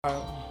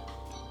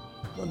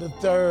On the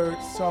third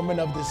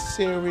sermon of this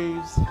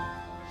series.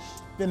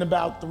 Been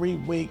about 3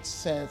 weeks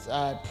since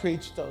I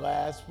preached the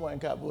last one.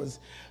 It was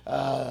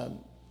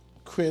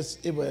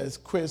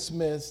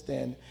Christmas,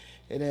 and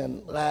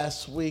then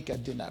last week I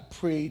did not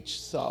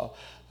preach, so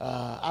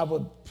I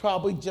would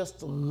probably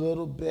just a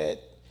little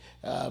bit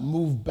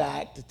move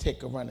back to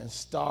take a running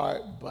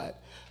start, but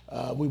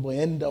we will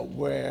end up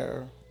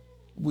where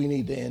we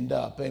need to end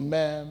up.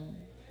 Amen.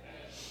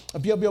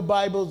 If you have your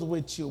Bibles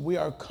with you, we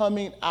are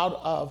coming out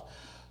of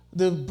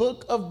the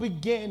book of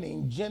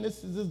beginning.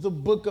 Genesis is the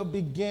book of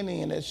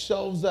beginning, and it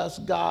shows us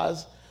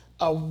God's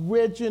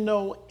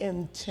original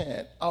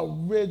intent,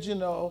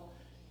 original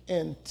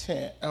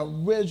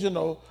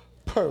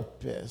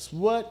purpose.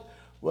 What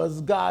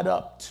was God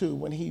up to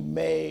when he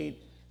made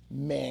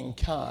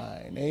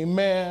mankind?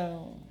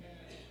 Amen.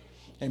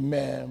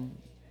 Amen.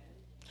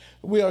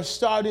 We are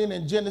starting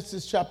in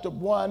Genesis chapter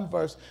 1,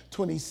 verse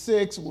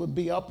 26. It will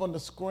be up on the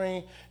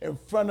screen in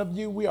front of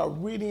you. We are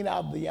reading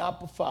out the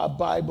Amplified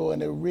Bible,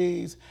 and it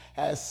reads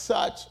as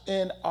such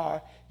in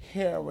our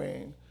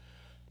hearing.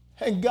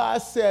 And God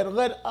said,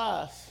 let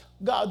us,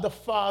 God the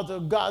Father,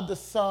 God the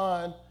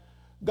Son,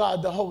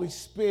 God the Holy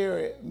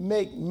Spirit,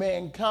 make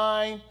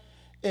mankind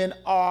in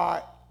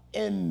our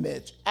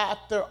image,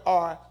 after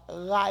our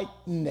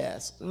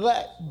likeness.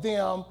 Let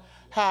them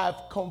have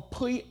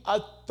complete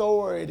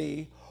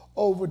authority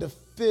over the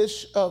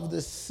fish of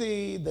the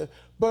sea, the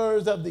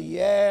birds of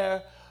the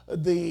air,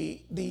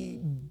 the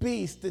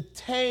beast, the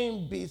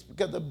tame beast,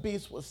 because the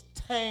beast was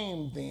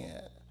tamed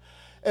then.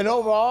 And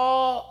over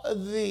all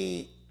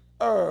the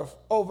earth,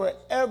 over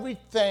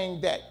everything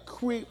that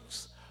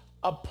creeps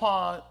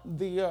upon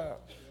the earth.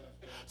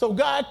 So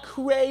God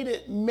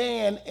created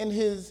man in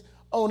his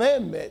own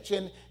image,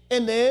 and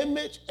in the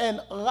image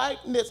and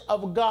likeness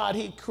of God,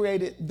 he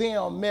created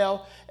them,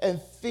 male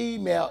and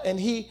female, and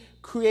he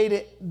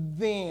created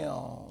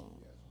them.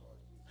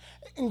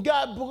 And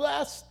God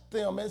blessed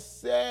them and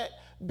said,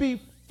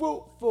 be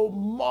fruitful,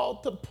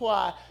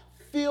 multiply,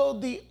 fill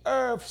the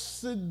earth,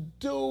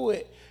 subdue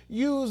it,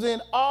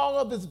 using all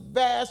of its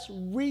vast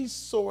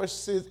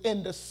resources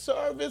in the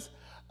service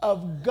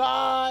of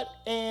God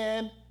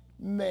and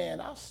man.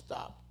 I'll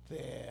stop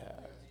there.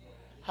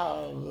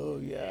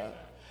 Hallelujah.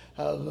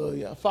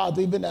 Hallelujah.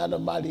 Father, even now in the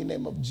mighty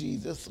name of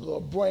Jesus,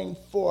 Lord, bring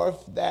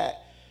forth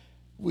that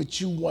which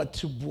you want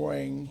to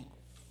bring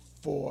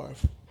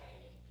forth.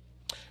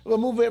 We'll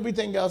move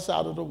everything else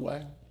out of the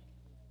way.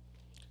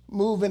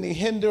 Move any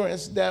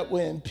hindrance that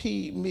will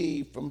impede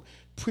me from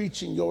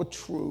preaching your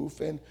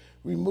truth, and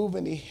remove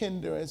any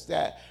hindrance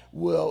that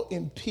will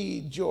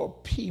impede your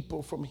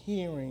people from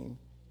hearing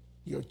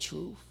your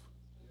truth.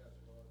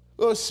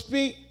 Lord,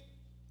 speak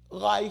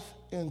life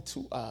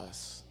into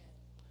us.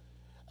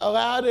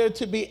 Allow there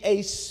to be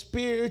a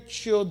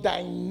spiritual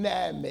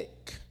dynamic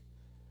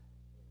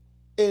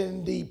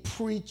in the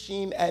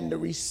preaching and the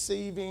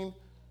receiving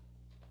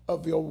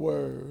of your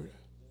word.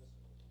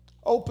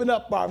 Open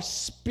up our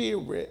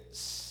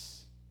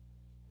spirits.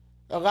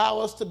 Allow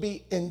us to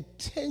be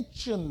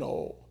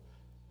intentional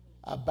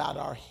about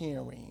our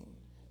hearing.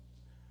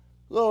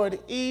 Lord,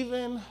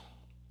 even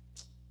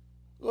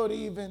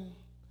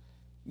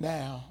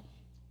now,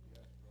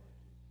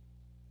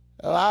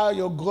 allow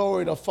your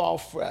glory to fall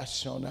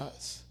fresh on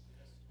us.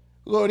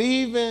 Lord,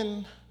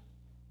 even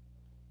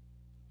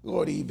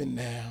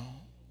now.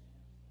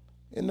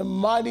 In the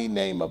mighty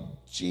name of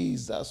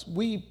Jesus,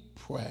 we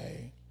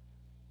pray.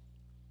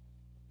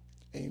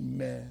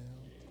 Amen.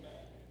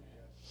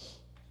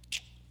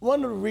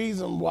 One of the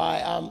reasons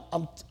why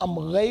I'm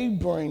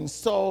laboring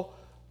so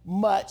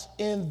much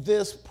in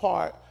this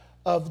part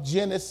of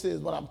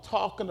Genesis when I'm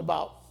talking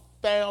about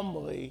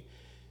family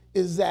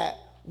is that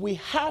we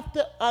have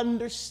to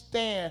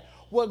understand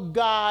what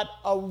God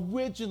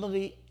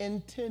originally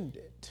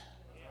intended.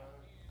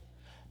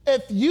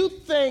 If you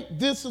think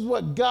this is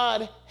what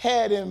God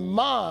had in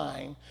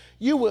mind,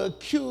 you will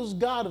accuse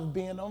God of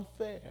being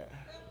unfair.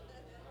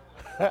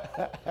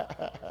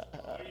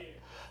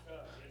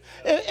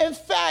 In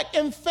fact,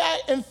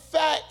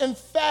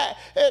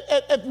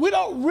 if we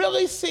don't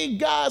really see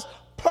God's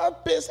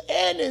purpose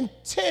and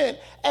intent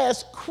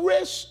as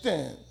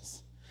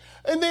Christians,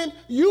 and then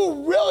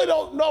you really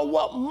don't know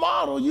what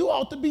model you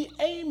ought to be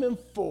aiming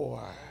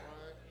for.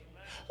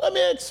 Let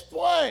me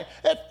explain.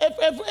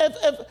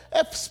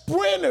 If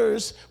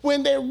sprinters,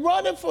 when they're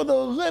running for the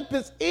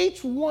Olympics,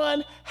 each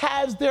one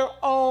has their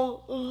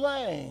own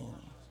lane.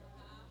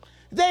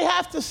 They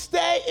have to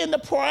stay in the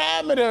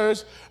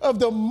parameters of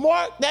the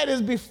mark that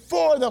is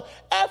before them.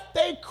 If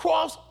they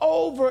cross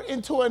over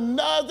into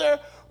another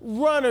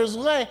runner's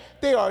lane,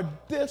 they are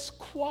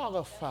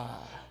disqualified.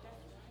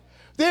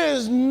 There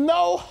is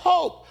no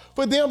hope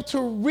for them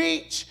to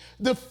reach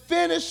the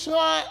finish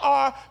line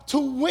or to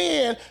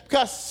win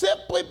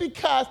simply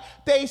because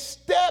they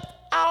stepped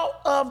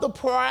out of the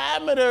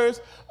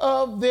parameters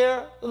of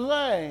their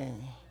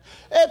lane.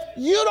 If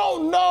you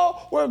don't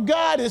know where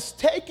God is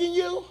taking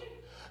you,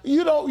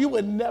 you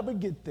would never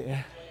get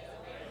there.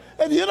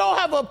 if you don't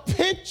have a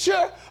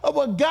picture of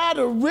what God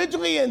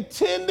originally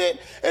intended,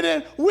 and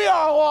then we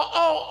are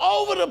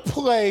all over the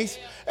place,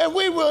 and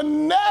we will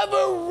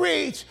never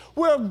reach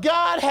where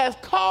God has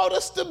called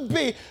us to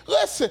be.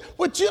 Listen,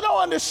 what you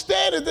don't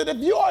understand is that if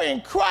you are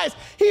in Christ,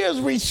 he is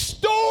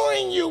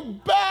restoring you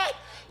back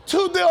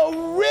to the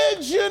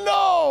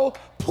original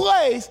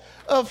place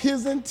of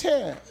his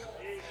intent.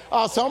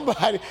 Oh,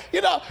 somebody,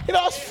 you know,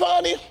 it's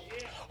funny.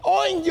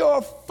 On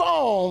your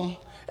phone,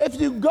 if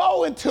you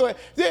go into it,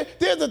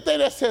 there's a thing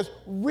that says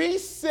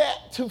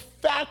reset to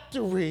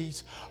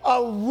factory's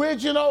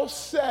original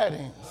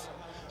settings.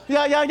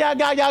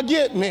 Y'all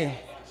get me?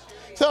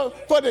 So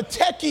for the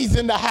techies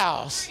in the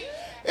house,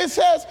 it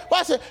says,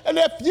 watch it, and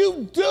if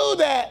you do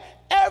that,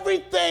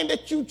 everything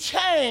that you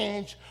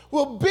change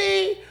will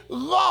be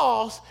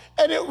lost,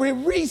 and it will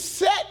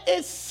reset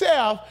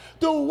itself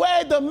the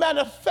way the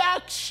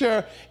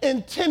manufacturer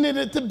intended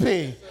it to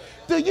be.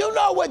 Do you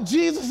know what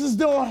Jesus is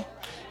doing?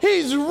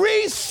 He's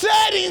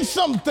resetting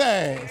some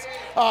things.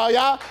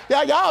 Y'all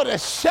to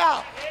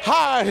shout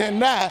higher than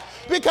that,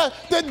 because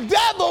the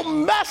devil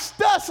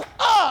messed us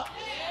up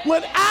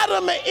when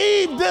Adam and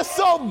Eve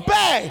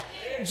disobeyed.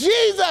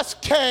 Jesus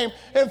came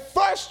in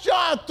 1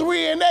 John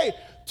 3:8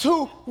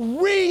 to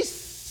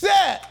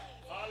reset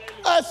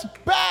us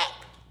back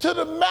to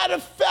the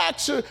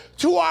manufacturer,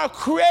 to our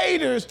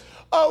Creator's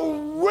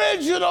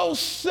original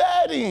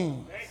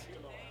setting.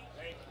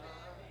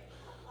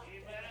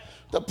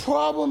 The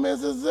problem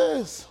is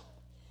this.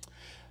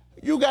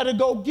 You got to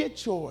go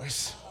get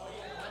yours.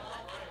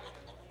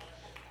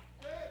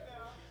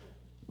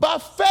 By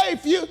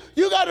faith,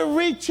 you got to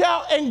reach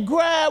out and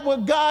grab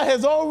what God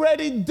has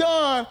already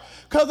done,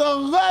 because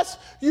unless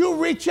you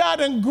reach out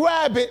and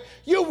grab it,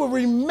 you will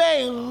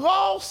remain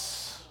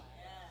lost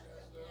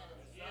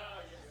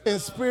in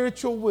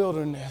spiritual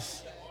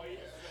wilderness.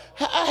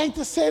 I hate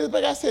to say this,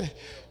 but I said it.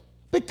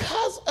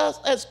 Because us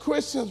as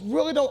Christians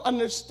really don't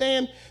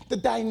understand the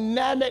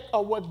dynamic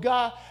of what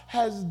God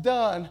has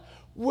done,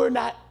 we're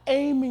not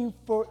aiming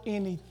for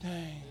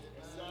anything.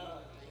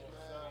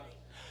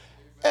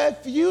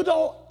 If you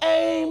don't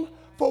aim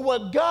for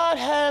what God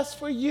has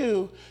for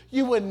you,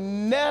 you would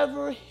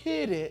never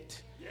hit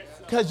it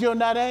because you're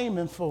not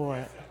aiming for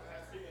it.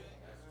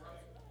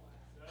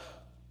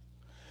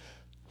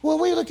 When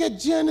we look at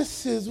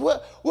Genesis,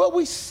 what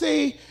we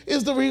see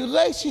is the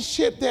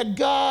relationship that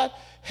God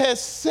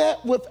has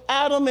set with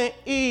Adam and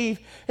Eve.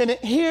 And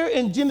here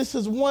in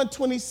Genesis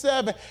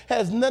 1:27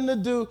 has nothing to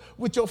do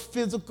with your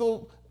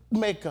physical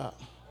makeup.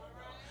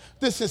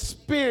 This is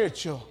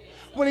spiritual.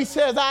 When he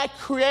says, I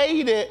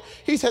created,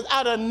 he says,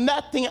 out of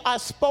nothing I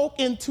spoke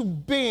into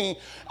being.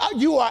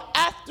 You are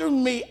after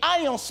me. I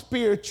am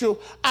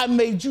spiritual. I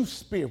made you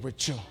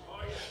spiritual.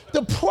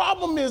 The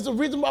problem is, the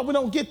reason why we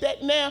don't get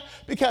that now,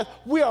 because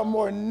we are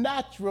more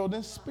natural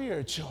than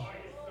spiritual.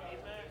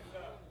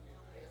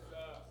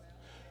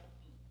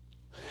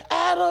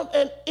 Adam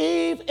and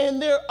Eve in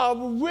their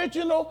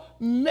original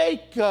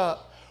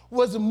makeup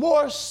was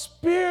more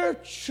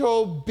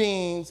spiritual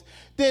beings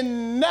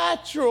than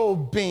natural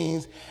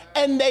beings,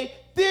 and they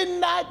did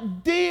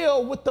not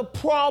deal with the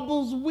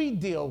problems we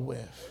deal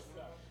with.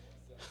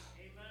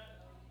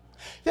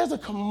 There's a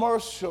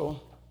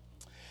commercial,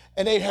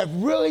 and they have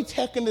really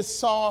taken this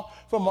song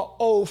from an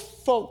old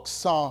folk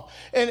song,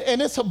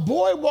 and it's a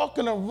boy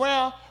walking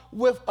around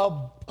with a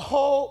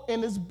hole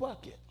in his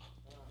bucket.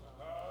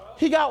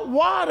 He got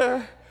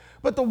water,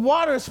 but the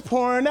water is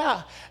pouring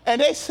out.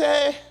 And they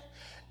say,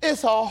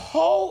 it's a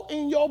hole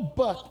in your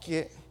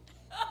bucket.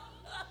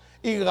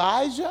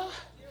 Elijah?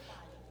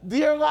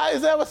 Dear Elijah,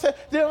 is that what said?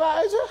 Dear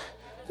Elijah?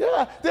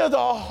 There's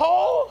a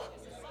hole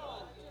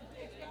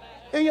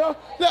in your...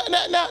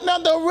 Now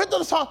the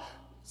original song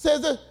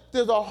says that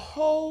there's a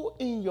hole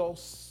in your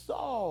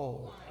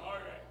soul. All right.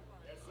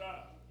 Yes, sir.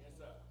 Yes,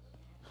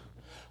 sir.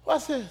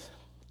 What's this?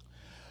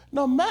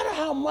 No matter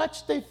how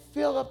much they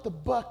fill up the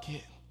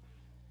bucket,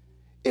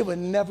 it would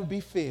never be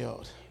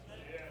filled.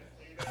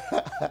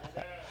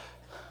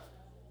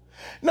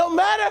 No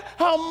matter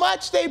how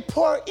much they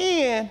pour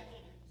in,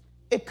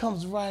 it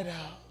comes right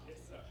out.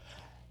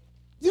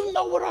 You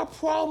know what our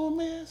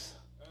problem is?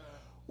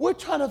 We're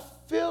trying to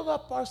fill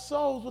up our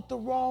souls with the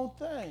wrong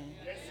thing.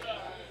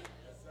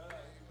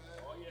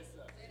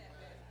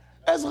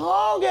 As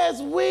long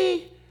as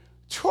we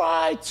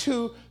try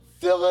to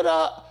fill it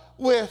up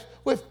with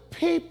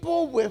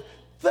people, with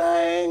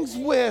things,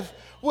 with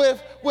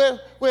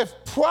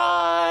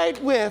pride,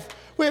 with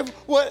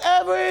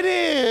whatever it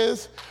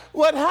is,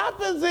 what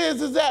happens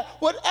is that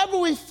whatever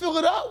we fill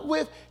it up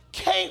with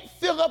can't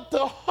fill up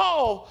the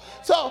hole.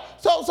 So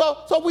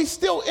we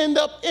still end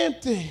up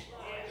empty.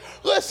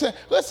 Listen,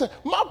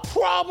 my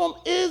problem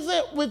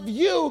isn't with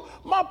you.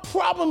 My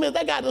problem is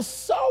I got a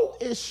soul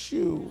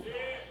issue.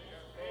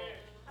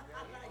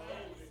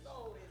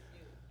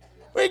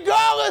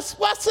 Regardless,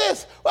 what's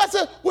this?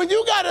 When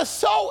you got a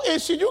soul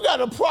issue, you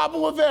got a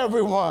problem with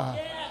everyone.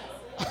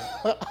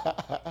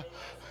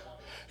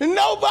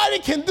 Nobody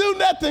can do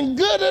nothing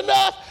good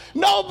enough.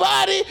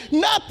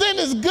 Nothing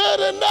is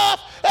good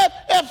enough.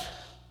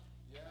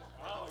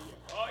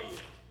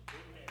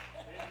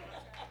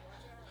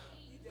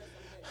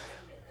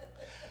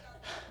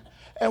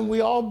 And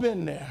we all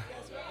been there.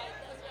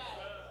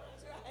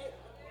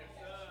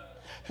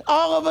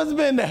 All of us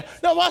been there.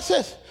 Now watch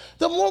this.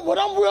 What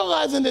I'm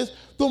realizing is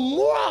the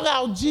more I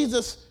allow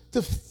Jesus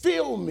to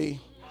fill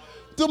me,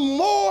 the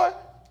more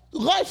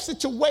life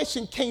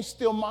situation can't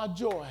steal my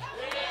joy.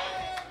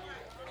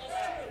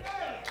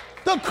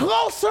 The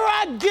closer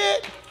I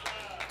get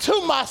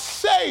to my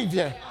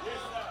Savior,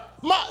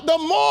 the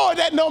more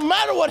that no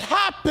matter what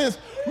happens,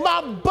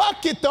 my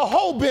bucket, the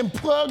hole been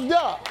plugged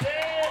up.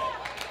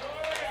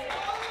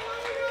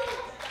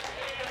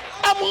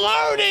 I'm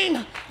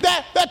learning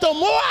that the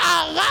more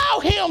I allow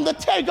him to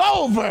take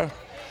over,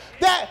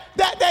 that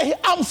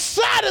I'm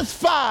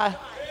satisfied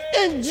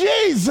in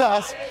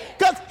Jesus,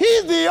 because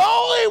he's the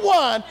only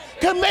one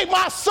can make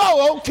my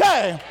soul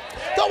okay.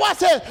 So I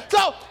said,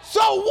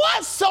 so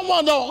what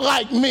someone don't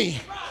like me?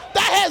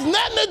 That has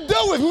nothing to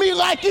do with me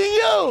liking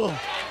you.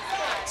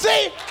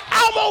 See,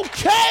 I'm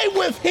okay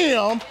with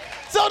him,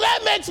 so that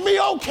makes me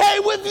okay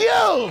with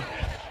you.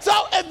 So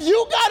if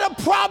you got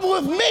a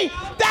problem with me,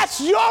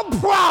 that's your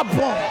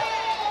problem.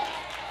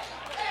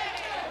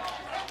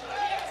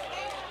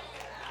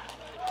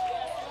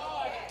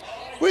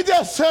 We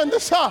just sung the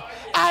song.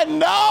 I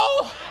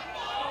know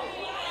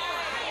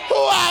who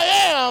I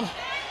am.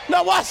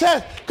 Now watch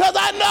that, because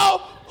I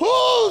know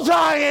whose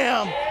I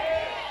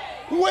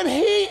am. When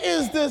he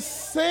is the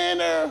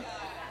center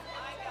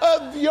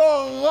of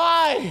your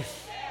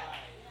life,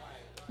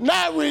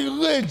 not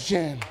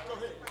religion.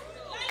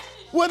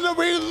 When the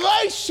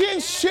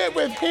relationship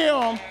with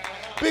him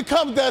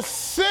becomes the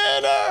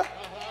center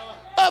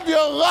of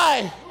your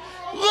life,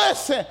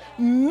 listen,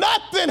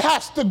 nothing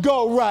has to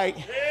go right,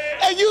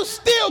 and you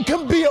still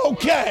can be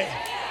okay.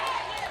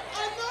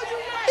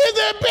 Is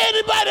there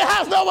anybody that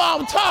has know what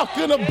I'm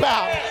talking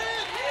about?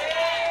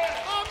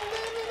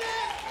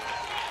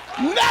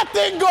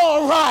 Nothing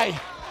going right,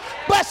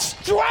 but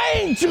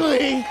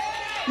strangely,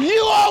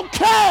 you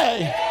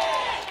okay.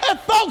 If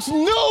folks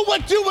knew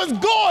what you was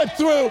going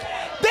through,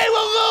 they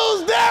would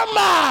lose their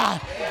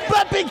mind.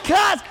 But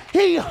because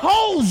he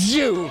holds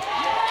you,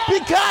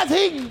 because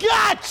he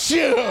got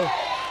you,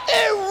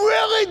 it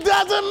really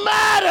doesn't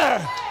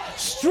matter.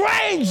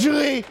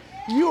 Strangely,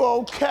 you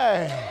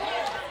okay.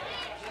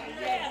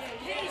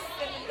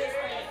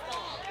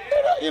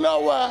 You know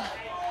what?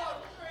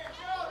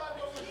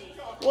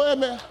 Wait a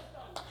minute.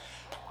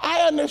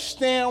 I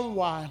understand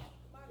why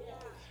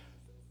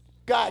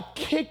God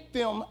kicked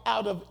them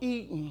out of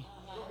Eden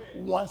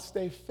once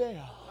they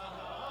fell.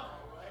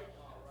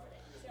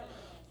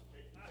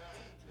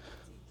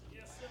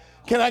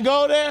 Can I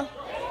go there?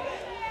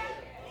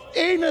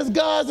 Eden is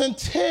God's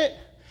intent,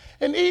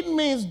 and Eden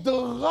means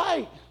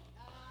delight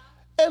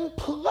and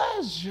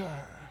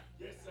pleasure.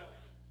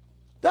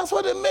 That's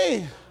what it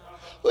means.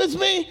 Which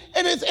means,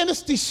 and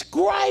it's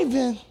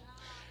describing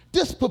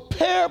this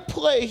prepared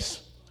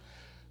place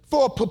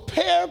for a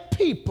prepared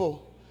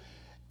people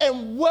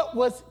and what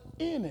was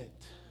in it.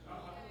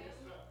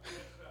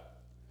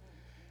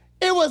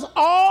 It was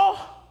all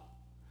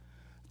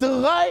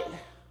delight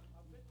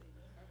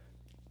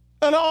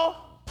and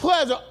all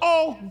pleasure,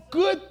 all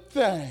good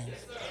things.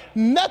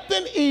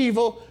 Nothing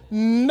evil,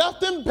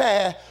 nothing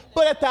bad,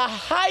 but at the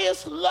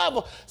highest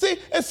level. See,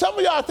 and some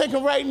of y'all are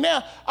thinking right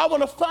now, I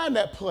want to find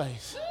that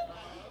place.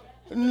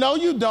 No,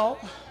 you don't.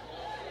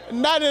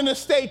 Not in the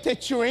state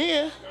that you're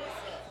in,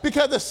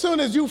 because as soon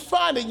as you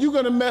find it, you're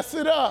going to mess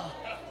it up.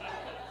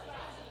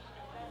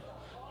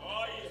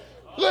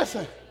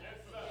 Listen,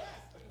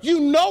 you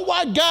know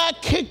why God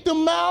kicked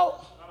them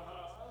out?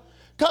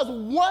 Because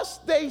once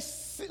they,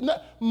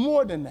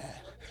 more than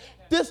that,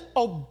 this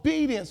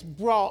obedience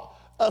brought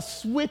a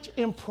switch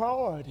in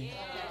priority.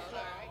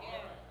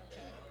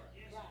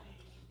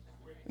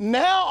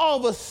 Now all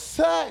of a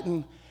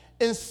sudden,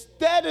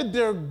 instead of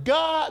their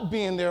God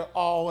being their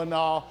all in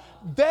all,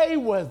 they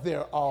was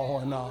their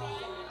all in all.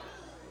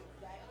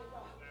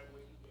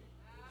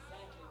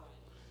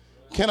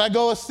 Can I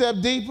go a step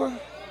deeper?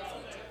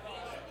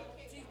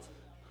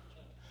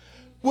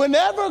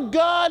 Whenever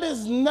God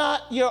is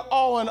not your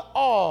all in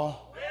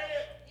all,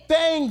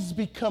 things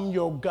become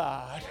your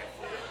God.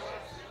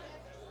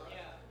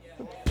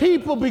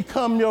 People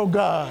become your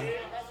God.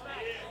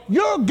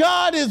 Your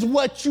God is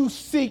what you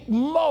seek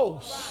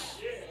most.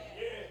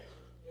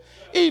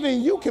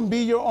 Even you can be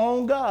your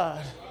own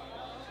God.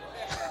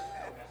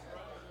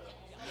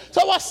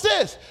 So watch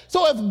this.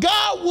 So if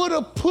God would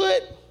have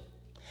put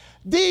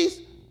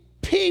these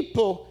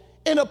people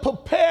in a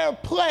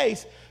prepared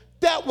place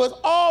that was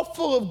all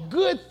full of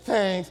good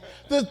things,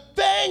 the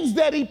things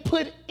that he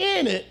put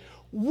in it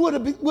would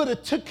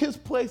have took his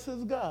place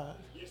as God.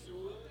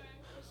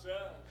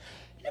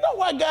 You know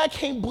why God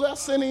can't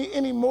bless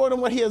any more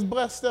than what he has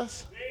blessed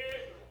us?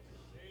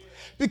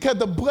 Because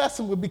the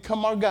blessing would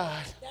become our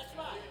God. That's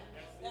right.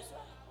 That's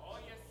right. Oh,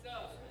 yes, sir.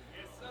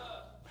 Yes, sir.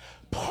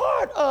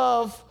 Part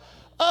of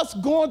us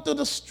going through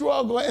the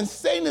struggle, and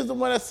Satan is the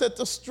one that set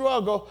the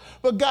struggle,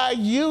 but God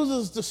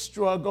uses the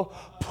struggle.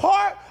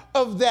 Part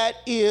of that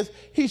is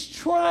he's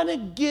trying to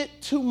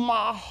get to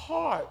my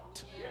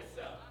heart. Yes,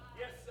 sir.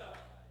 Yes, sir.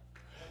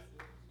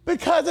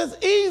 Because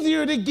it's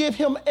easier to give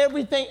him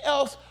everything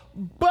else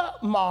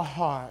but my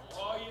heart.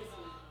 Oh, yes.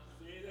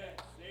 Say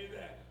that. Say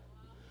that.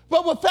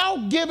 But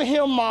without giving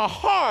him my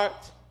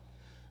heart,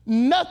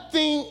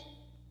 nothing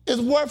is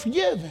worth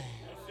giving.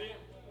 That's it.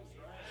 That's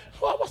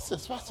right. Well, what's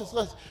this? Watch this.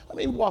 Let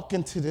me walk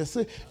into this.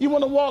 You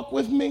want to walk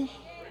with me?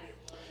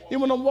 You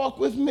want to walk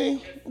with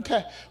me?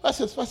 Okay. Watch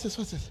this. Watch this.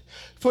 Watch this.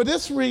 For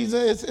this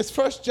reason, it's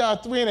 1 John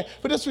 3. And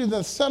for this reason,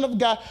 the Son of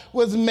God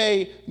was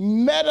made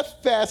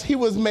manifest. He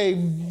was made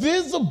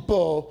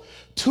visible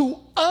to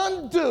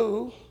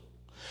undo,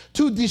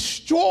 to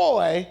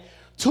destroy,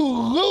 to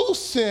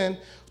loosen,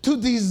 to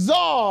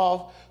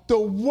dissolve the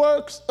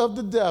works of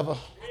the devil.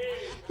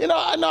 You know,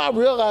 I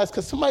realized,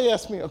 because somebody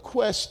asked me a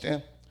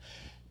question,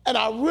 and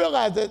I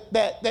realized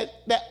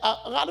that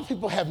a lot of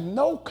people have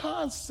no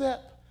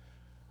concept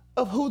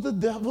of who the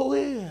devil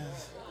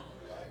is.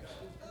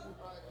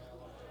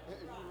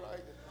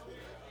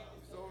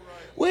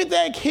 We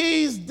think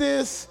he's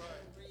this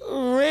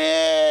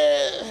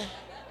red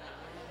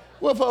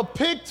with a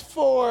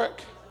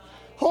pitchfork,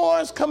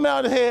 horns come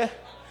out of here.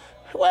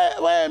 Wait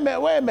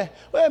a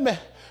minute.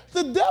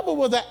 The devil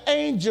was an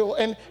angel,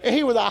 and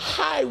he was a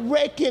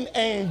high-ranking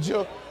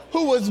angel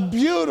who was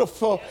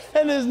beautiful,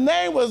 and his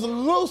name was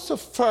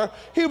Lucifer.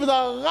 He was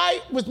a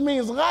light, which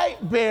means light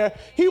bearer.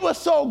 He was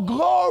so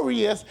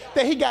glorious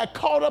that he got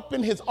caught up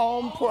in his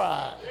own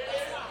pride.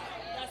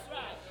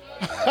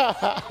 That's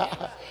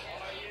right.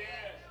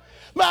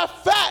 Matter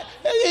of fact,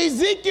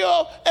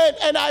 Ezekiel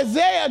and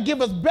Isaiah give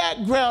us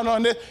background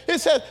on this. It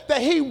says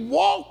that he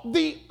walked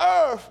the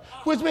earth,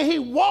 which means he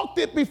walked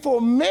it before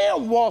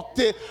man walked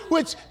it,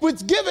 which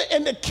give an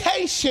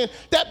indication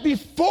that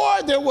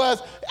before there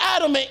was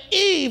Adam and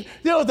Eve,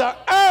 there was the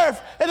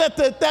earth, and that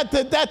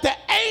the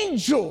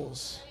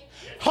angels.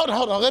 Hold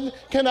on.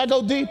 Can I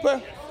go deeper?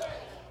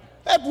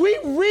 If we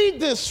read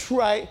this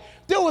right,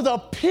 there was a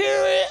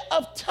period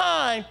of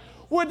time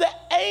where the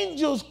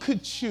angels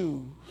could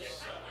choose.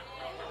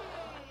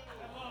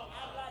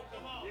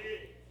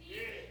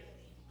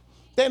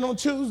 They don't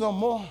choose no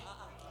more.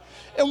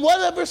 In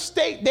whatever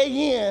state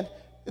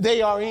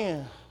they are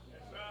in.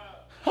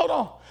 Hold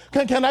on.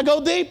 Can I go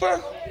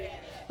deeper?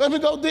 Let me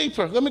go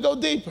deeper.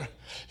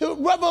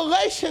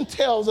 Revelation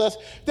tells us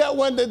that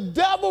when the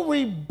devil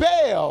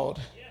rebelled,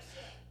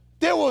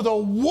 there was a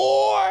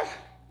war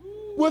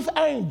with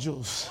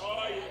angels.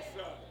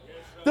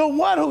 The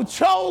one who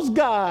chose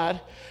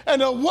God and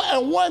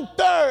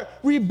 1/3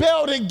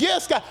 rebelled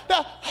against God.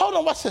 Now, hold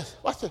on, watch this.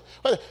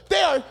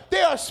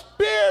 They are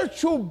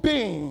spiritual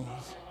beings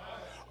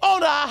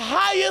on the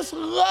highest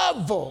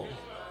level.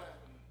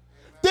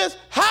 This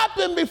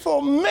happened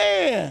before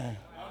man.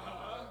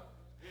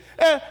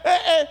 And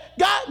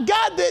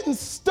God didn't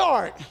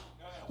start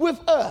with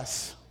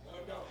us,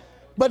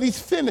 but he's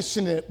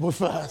finishing it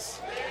with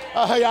us.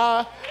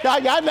 Y'all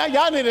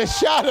need a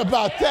shout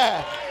about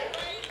that.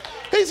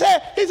 He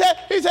said,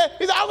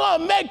 I'm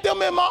going to make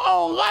them in my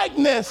own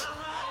likeness.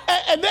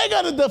 And they're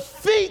going to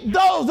defeat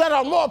those that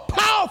are more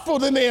powerful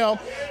than them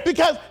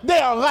because they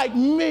are like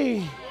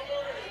me.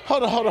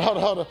 Hold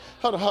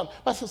on.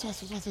 What's this?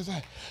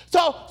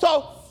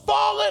 So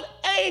fallen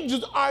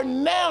angels are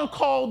now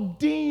called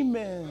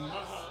demons.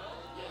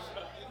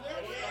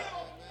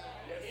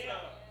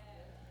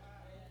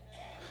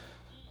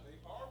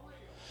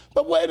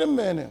 But wait a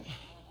minute.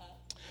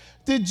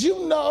 Did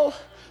you know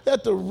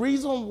that the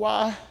reason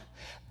why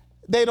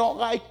they don't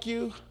like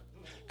you?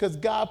 Because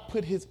God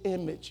put his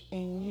image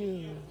in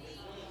you.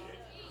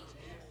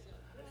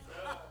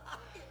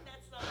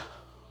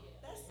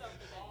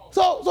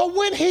 So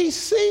when he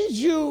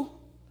sees you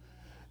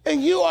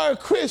and you are a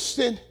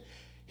Christian,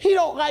 he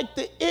don't like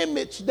the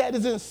image that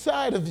is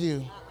inside of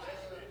you.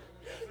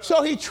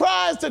 So he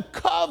tries to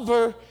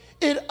cover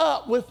it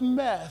up with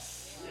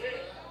mess.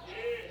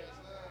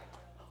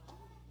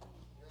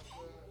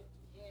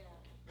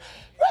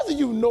 Whether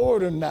you know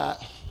it or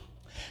not,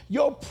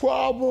 your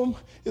problem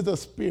is a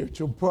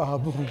spiritual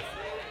problem.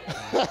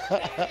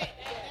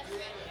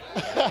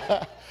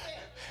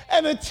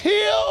 And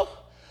until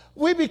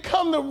we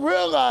become to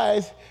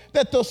realize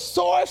that the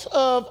source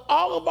of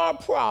all of our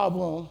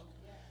problem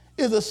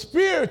is a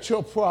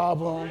spiritual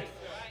problem,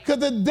 because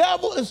the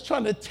devil is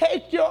trying to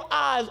take your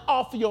eyes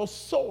off your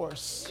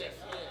source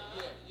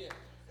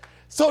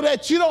so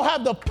that you don't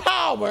have the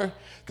power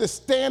to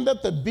stand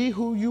up to be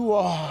who you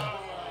are.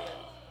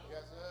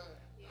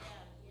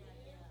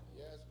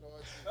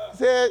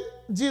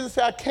 Jesus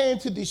said, I came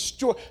to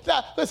destroy.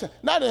 Now, listen,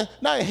 not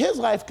in his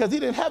life, because he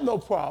didn't have no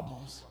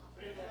problems.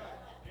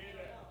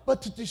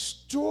 But to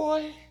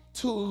destroy,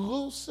 to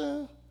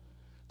loosen,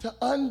 to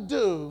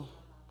undo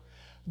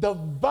the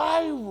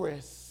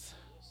virus,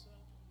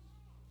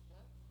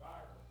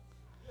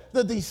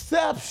 the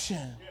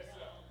deception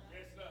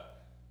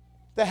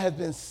that has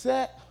been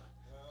set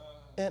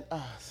in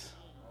us.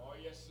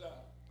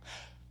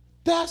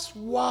 That's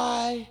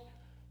why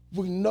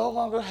we no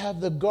longer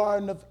have the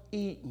Garden of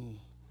Eden,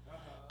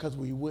 because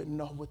we wouldn't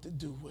know what to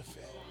do with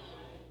it.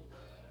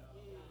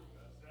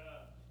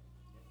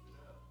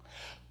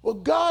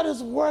 What God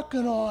is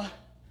working on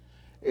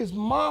is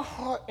my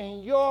heart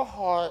and your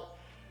heart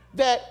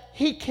that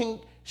he can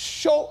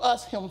show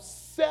us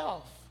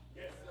himself,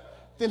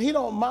 then he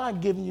don't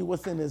mind giving you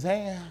what's in his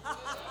hand.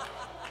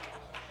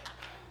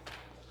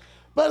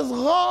 But as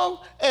long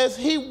as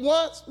he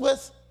wants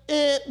what's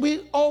in,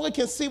 we only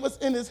can see what's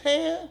in his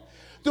hand,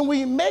 then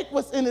we make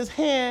what's in his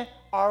hand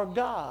our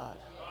God.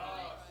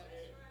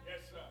 Yes,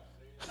 sir.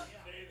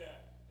 Say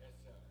that. Yes,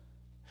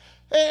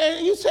 sir.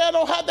 And you say, I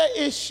don't have that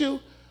issue.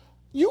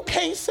 You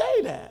can't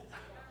say that.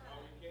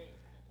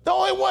 The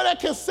only one that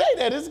can say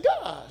that is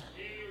God.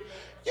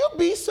 You'll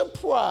be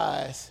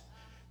surprised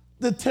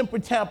the temper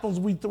tantrums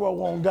we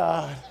throw on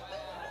God,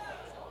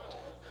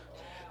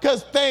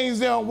 because things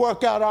don't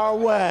work out our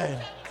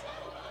way.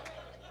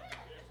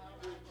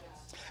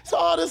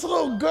 So this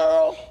little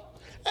girl,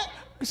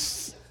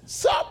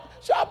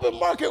 shopping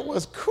market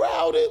was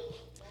crowded.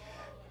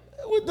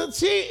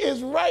 She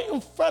is right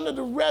in front of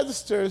the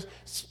registers,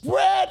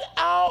 spread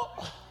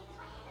out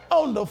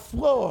on the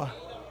floor.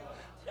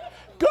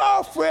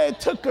 Girlfriend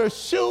took her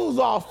shoes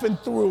off and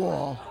threw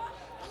them.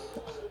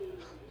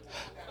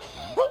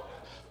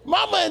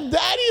 Mama and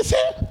daddy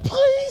said,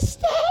 please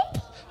stop,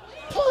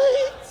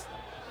 please.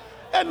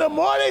 And the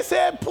more they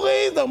said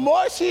please, the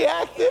more she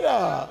acted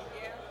up.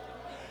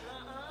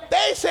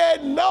 They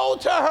said no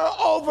to her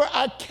over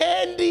a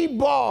candy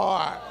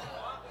bar.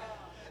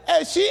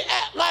 And she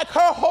acted like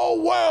her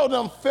whole world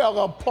done fell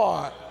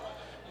apart.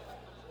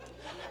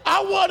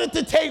 I wanted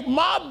to take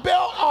my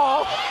belt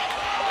off.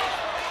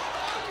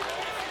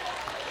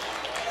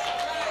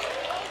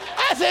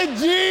 I said,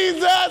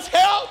 Jesus,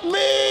 help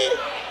me.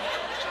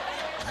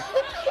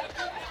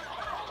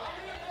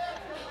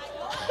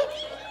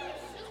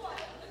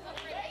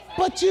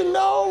 But you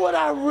know what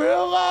I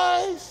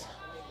realized?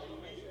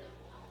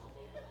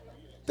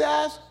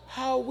 That's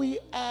how we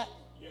act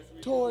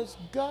towards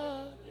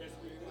God.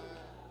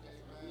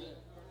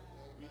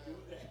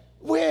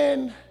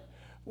 When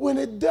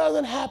it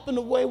doesn't happen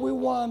the way we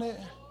want it,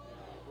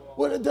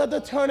 when it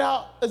doesn't turn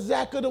out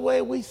exactly the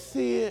way we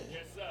see it,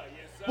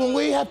 when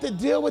we have to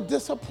deal with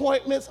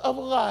disappointments of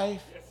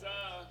life,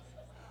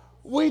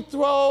 we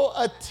throw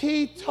a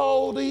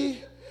teetotal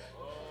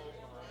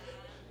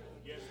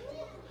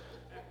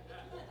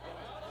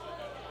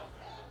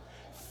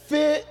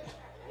fit.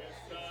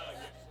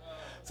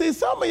 See,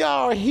 some of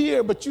y'all are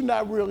here, but you're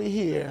not really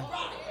here.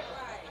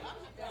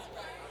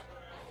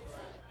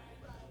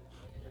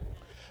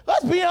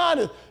 Let's be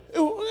honest.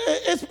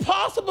 It's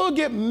possible to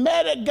get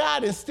mad at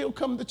God and still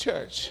come to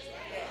church.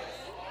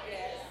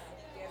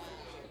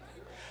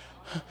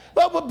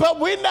 But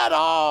we're not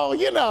all,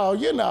 we're not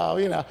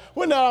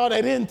all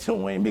that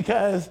into him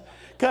because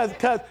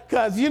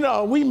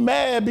we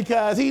mad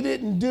because he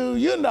didn't do,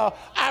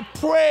 I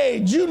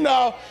prayed,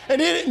 and he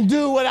didn't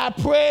do what I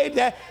prayed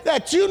that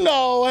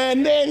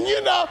and then,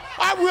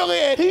 I really,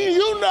 and he,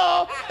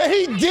 and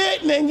he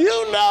didn't, and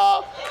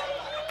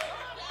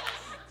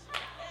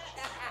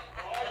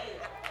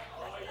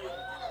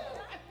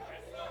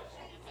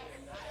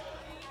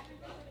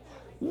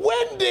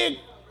When did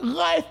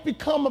life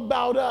become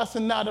about us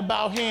and not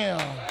about him?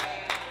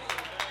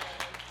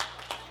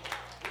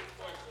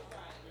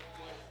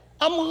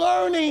 I'm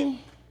learning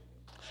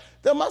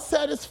that my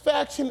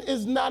satisfaction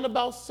is not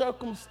about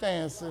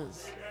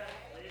circumstances.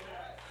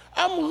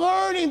 I'm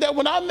learning that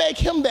when I make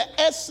him the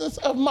essence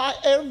of my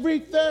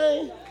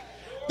everything,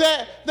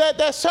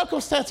 that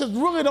circumstances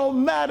really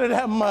don't matter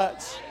that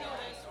much.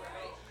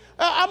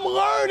 I'm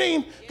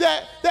learning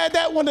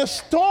that when the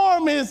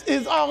storm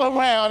is all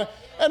around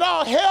and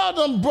all hell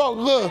done broke,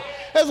 look,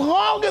 as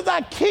long as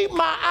I keep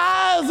my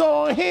eyes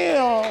on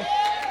him,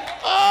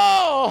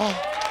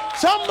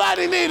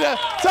 somebody need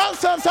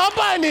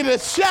to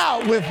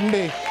shout with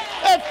me.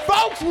 If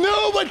folks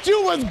knew what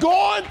you was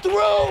going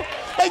through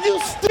and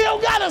you still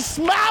got a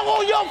smile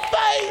on your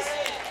face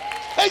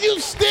and you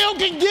still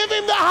can give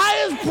him the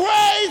highest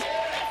praise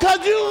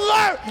because you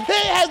learned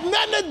it has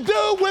nothing to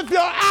do with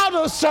your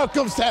outer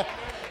circumstance.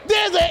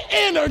 There's an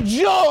inner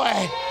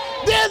joy.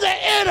 There's an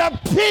inner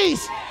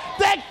peace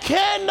that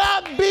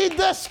cannot be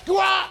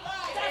described.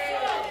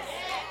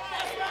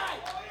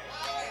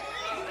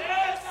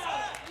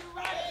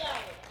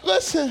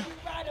 Listen,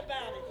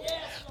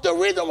 the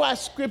reason why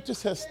scripture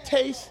says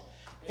taste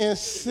and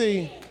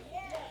see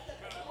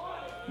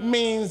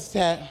means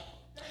that,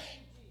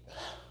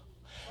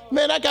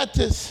 man, I got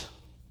this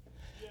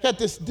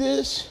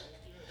dish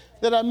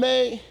that I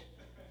made.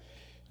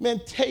 Man,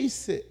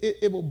 taste it.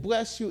 It will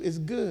bless you. It's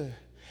good.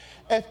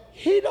 If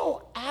he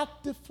don't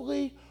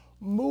actively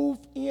move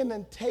in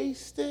and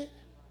taste it,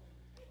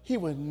 he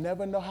would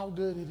never know how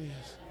good it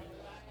is.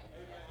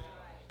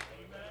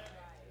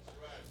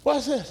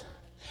 What's this?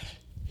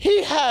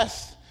 He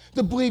has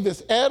to believe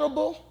it's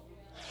edible.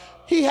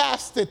 He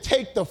has to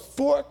take the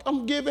fork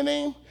I'm giving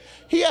him.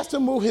 He has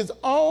to move his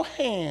own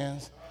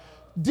hands,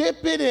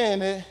 dip it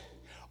in it,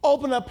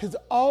 open up his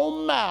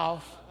own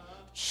mouth,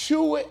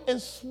 chew it,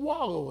 and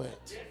swallow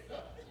it.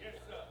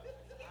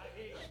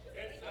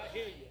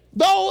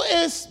 Though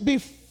it's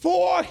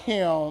before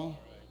him,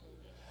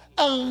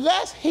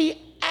 unless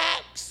he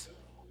acts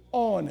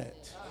on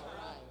it.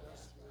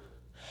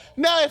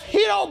 Now, if he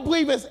don't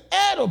believe it's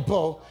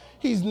edible,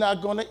 he's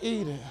not going to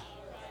eat it.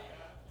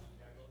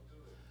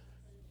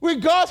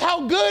 Regardless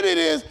how good it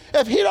is,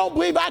 if he don't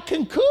believe I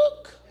can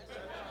cook,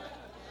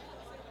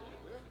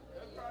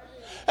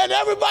 and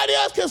everybody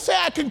else can say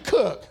I can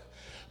cook,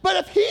 but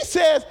if he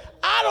says,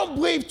 I don't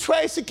believe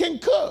Tracy can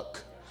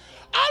cook,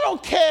 I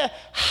don't care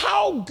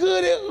how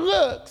good it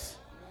looks.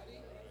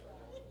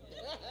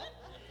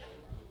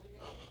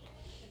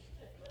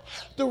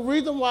 The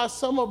reason why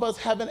some of us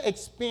haven't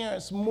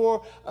experienced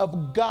more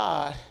of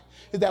God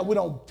is that we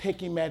don't take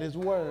him at his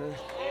word.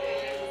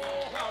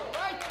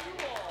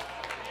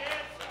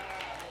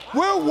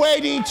 We're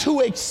waiting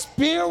to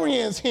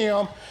experience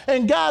him,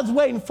 and God's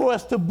waiting for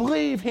us to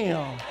believe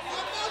him.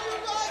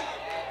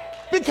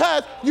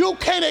 Because you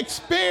can't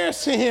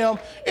experience him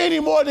any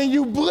more than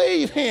you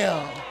believe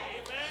him.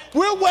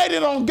 We're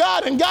waiting on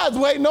God, and God's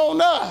waiting on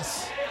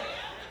us.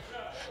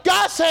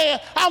 God's saying,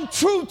 I'm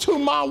true to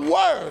my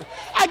word.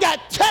 I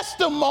got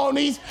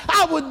testimonies.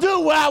 I would do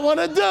what I want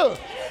to do.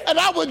 And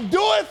I would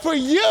do it for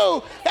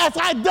you as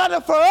I've done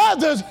it for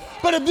others.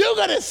 But if you're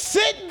going to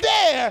sit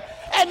there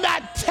and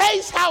not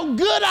taste how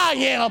good I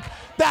am,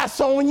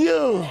 that's on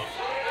you.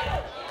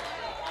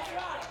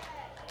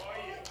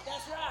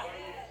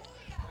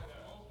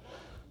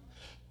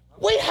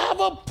 We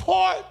have a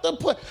part to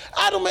play.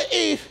 Adam and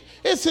Eve,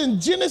 it's in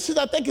Genesis,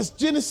 I think it's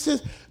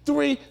Genesis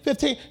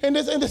 3:15, and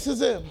this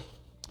is it.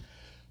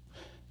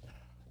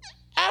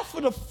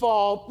 After the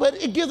fall,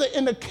 but it gives an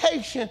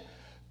indication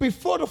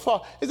before the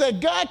fall, is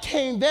that God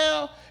came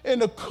down in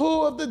the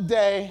cool of the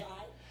day,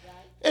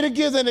 and it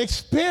gives an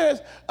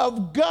experience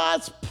of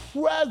God's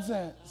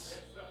presence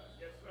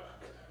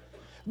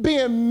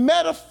being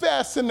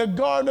manifest in the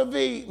Garden of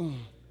Eden.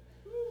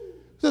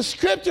 The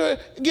scripture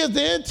gives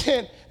the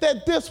intent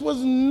that this was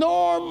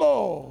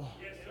normal.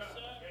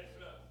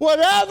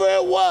 Whatever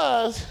it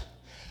was,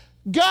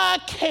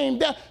 God came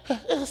down.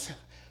 Listen,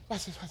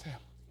 watch this.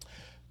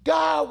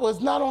 God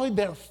was not only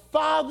their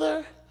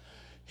father,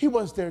 he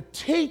was their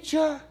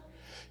teacher,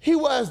 he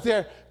was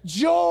their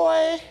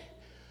joy.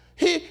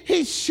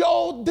 He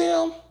showed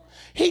them,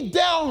 he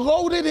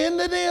downloaded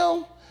into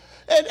them.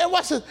 And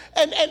watch this.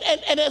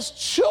 And as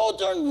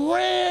children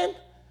ran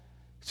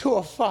to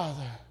a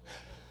father.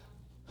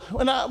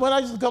 When I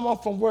used to come home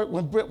from work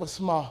when Britt was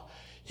small,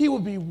 he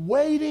would be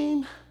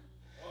waiting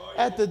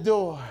at the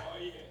door,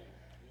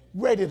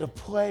 ready to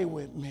play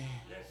with me.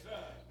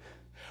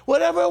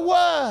 Whatever it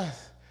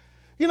was.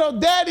 You know,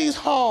 daddy's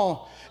home.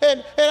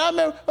 And I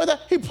remember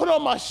he put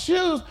on my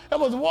shoes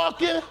and was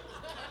walking.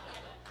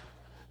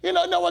 You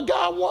know what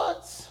God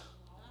wants?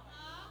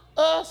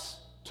 Us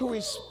to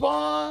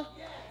respond.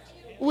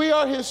 We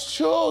are his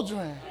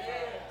children.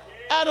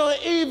 Adam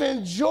and Eve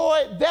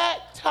enjoyed that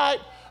type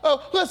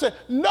of, listen,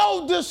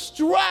 no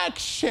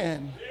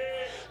distraction.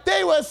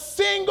 They were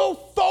single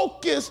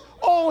focused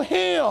on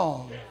him.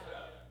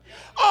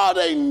 All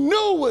they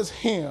knew was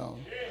him.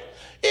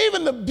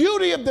 Even the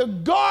beauty of the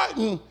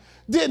garden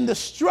didn't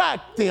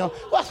distract them.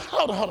 Well,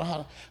 hold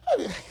on.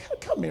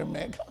 Come here,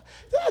 man.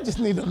 I just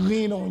need to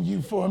lean on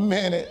you for a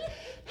minute.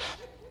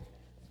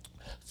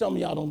 Some of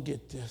y'all don't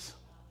get this.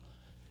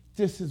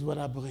 This is what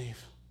I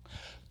believe.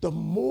 The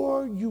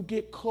more you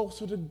get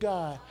closer to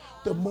God,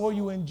 the more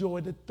you enjoy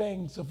the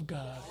things of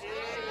God.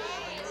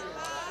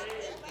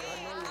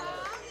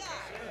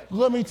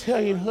 Let me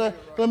tell you,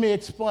 let me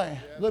explain.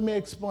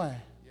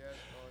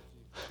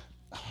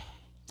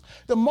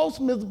 The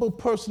most miserable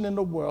person in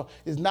the world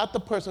is not the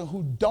person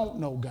who don't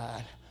know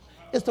God.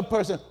 It's the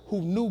person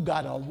who knew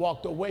God and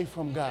walked away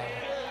from God.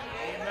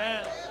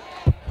 Amen.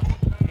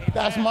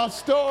 That's my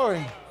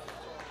story.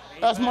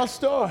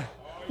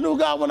 Knew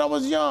God when I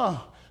was young.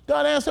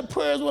 God answered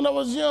prayers when I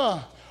was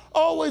young.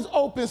 Always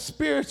open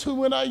spiritually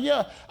when I was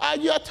young. I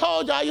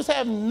told you I used to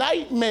have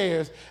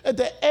nightmares at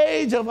the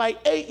age of like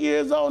 8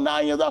 years old,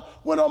 9 years old.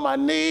 Went on my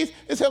knees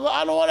and said,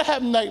 I don't want to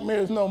have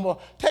nightmares no more.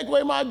 Take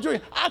away my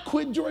dream. I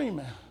quit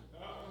dreaming.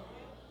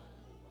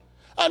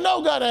 I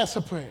know God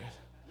answered prayers.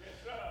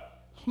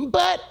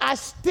 But I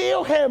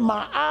still had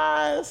my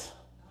eyes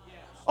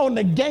on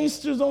the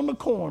gangsters on the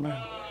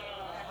corner.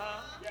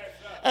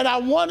 And I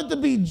wanted to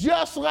be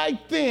just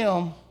like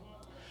them.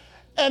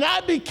 And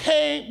I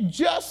became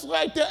just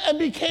like them and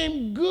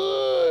became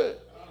good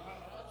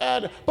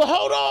at it. But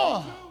hold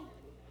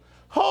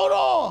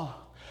on.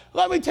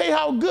 Let me tell you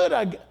how good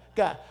I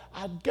got.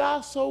 I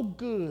got so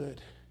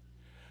good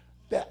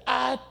that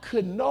I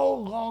could no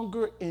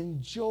longer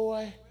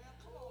enjoy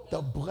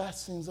the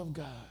blessings of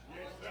God.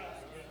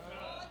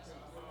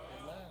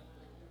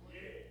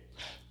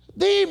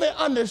 They even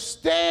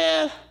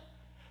understand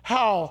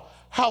how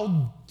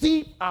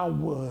deep I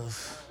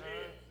was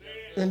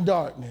in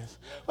darkness.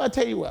 Well, I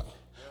tell you what,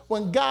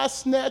 when God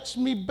snatched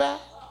me back,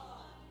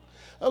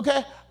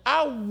 okay,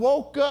 I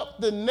woke up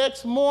the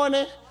next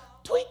morning,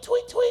 tweet,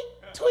 tweet, tweet,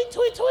 tweet,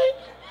 tweet, tweet,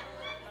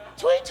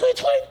 tweet, tweet,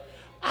 tweet.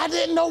 I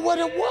didn't know what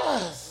it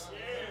was.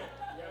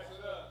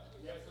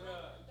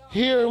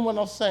 Hearing what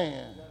I'm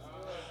saying.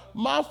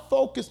 My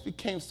focus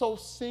became so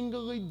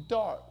singularly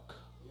dark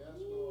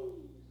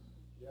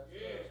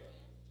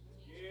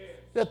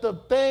that the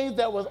things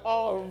that was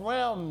all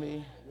around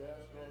me,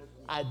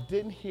 I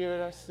didn't hear it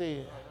or see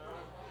it.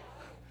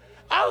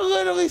 I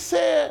literally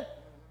said,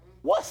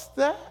 what's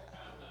that?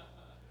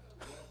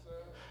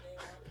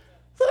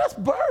 So that's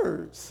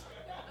birds.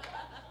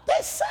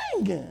 They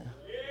singing.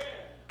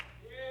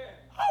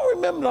 I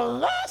remember the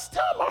last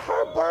time I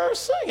heard birds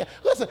singing.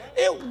 Listen,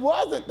 it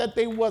wasn't that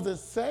they wasn't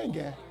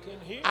singing.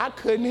 I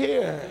couldn't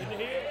hear.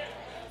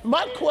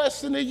 My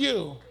question to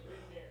you,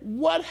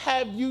 what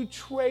have you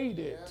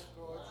traded?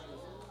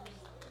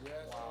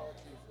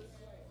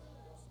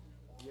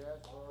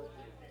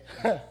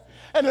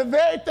 And the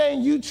very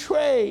thing you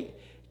trade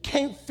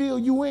can't fill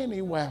you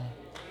anyway.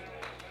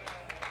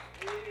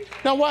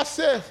 Now watch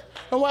this,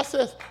 and watch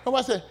this, and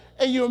watch this.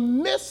 And you're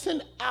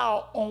missing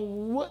out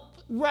on what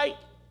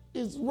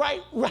is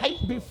right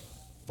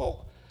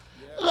before.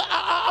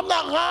 I'm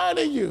not lying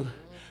to you.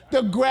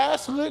 The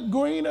grass looked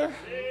greener.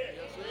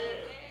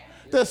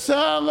 The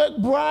sun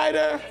looked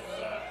brighter.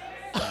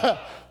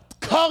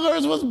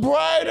 Colors was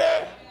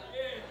brighter.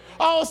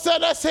 All of a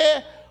sudden I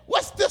said,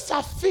 what's this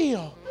I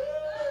feel?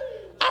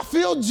 I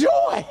feel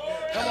joy.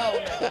 Come on.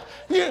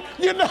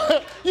 you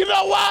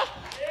know why?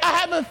 I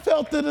haven't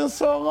felt it in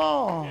so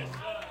long.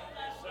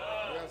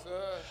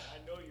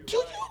 Do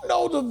you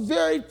know the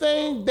very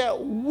thing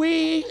that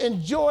we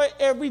enjoy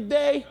every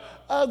day,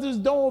 others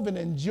don't even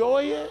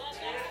enjoy it?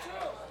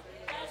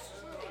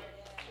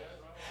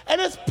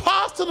 And it's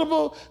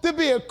possible to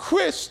be a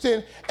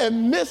Christian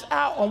and miss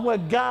out on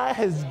what God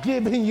has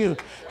given you.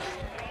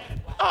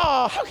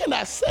 Oh, how can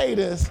I say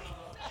this?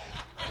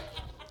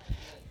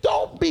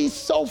 Don't be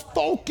so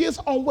focused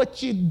on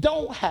what you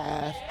don't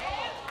have.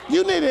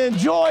 You need to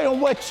enjoy on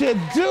what you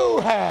do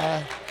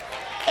have.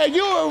 And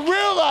you will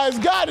realize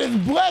God is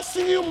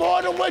blessing you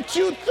more than what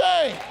you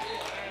think.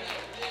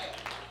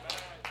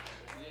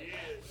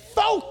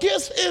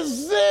 Focus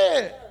is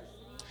it.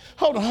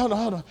 Hold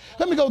on.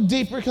 Let me go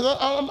deeper because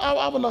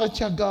I want to let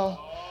y'all go.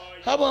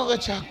 I want to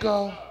let y'all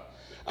go.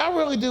 I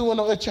really do want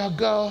to let y'all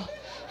go.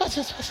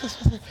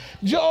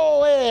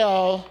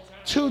 Joel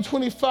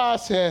 2:25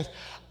 says,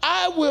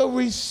 I will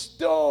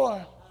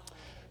restore.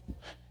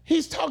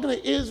 He's talking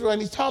to Israel,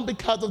 and he's talking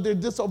because of their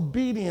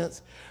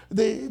disobedience.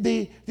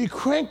 The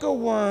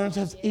cankerworms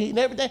have eaten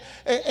everything.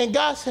 And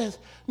God says,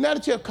 now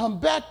that you have come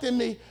back to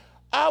me,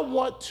 I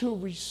want to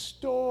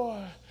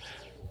restore.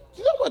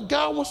 You know what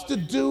God wants to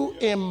do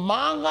in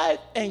my life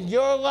and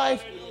your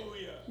life?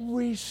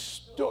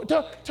 Restore.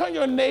 Turn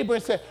your neighbor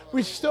and say,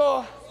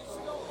 restore.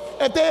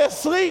 If they're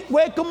asleep,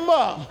 wake them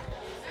up.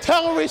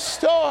 Tell them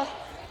restore.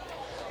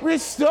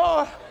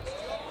 Restore.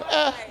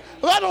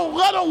 Let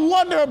them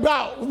wonder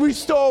about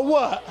restore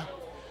what?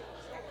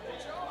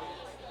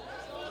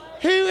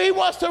 He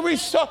wants to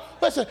restore.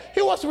 Listen,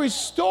 he wants to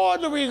restore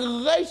the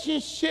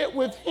relationship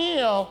with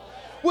him,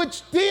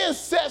 which then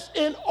sets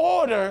in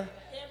order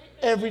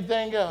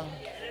everything else.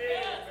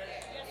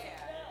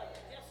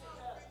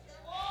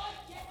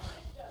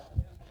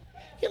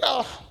 You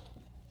know,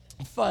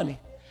 funny.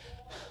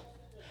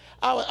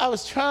 I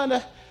was trying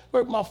to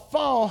work my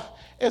phone,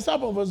 and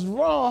something was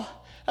wrong.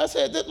 I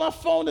said, my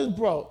phone is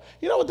broke.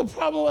 You know what the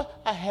problem was?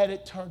 I had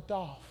it turned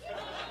off.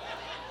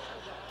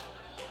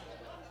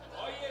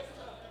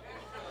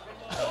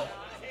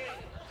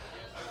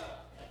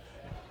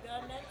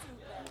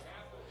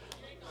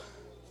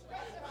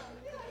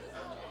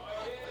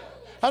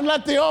 I'm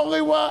not the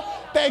only one.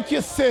 Thank you,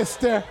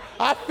 sister.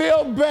 I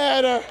feel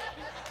better.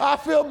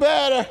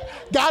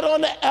 Got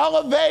on the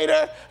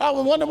elevator. I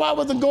was wondering why I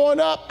wasn't going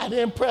up. I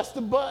didn't press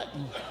the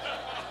button.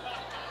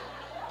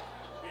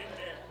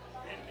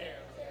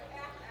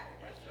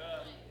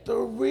 The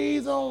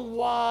reason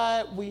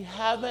why we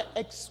haven't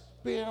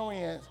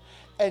experienced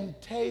and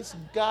taste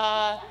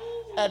God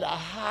at a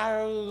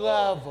higher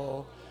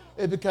level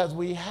is because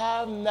we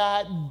have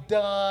not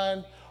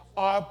done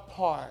our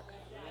part.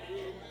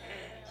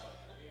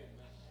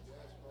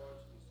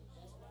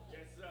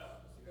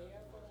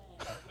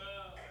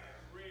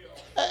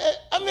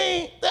 I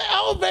mean, the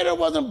elevator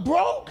wasn't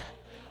broke.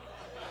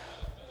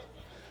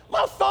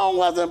 My phone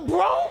wasn't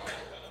broke.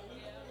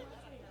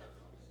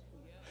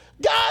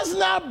 God's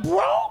not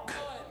broke.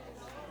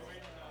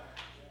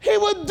 He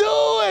would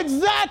do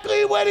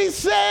exactly what he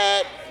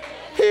said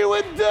he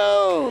would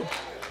do.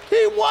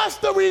 He wants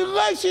the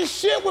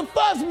relationship with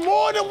us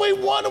more than we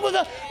wanted with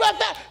us.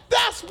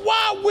 That's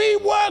why we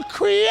were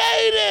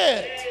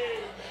created.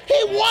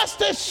 He wants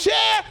to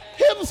share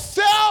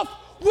himself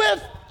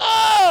with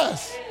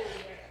us.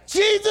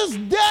 Jesus'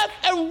 death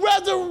and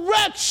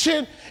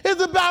resurrection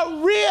is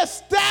about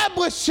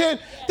reestablishing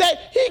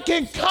that he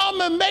can come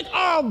and make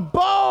our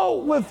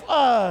abode with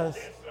us.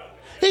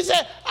 He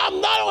said, I'm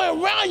not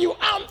only around you,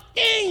 I'm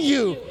in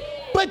you.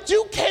 But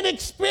you can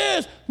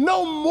experience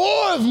no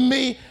more of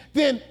me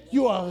than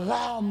you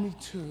allow me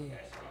to.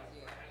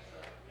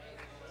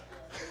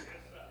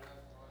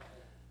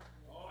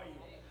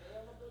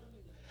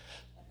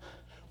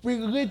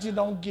 Religion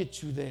don't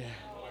get you there.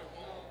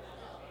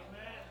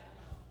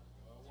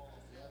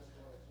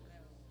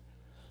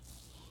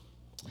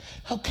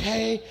 Okay.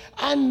 okay,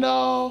 I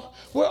know.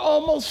 We're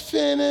almost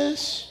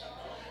finished.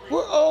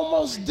 We're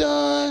almost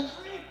done.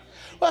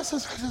 What's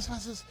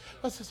this?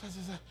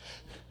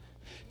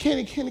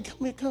 Kenny,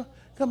 come here, come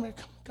here,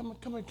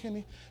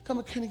 Kenny. Come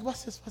here, Kenny.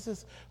 What's this?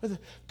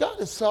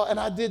 God is so, and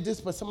I did this,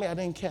 but somebody I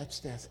didn't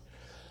catch this.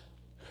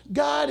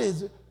 God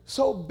is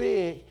so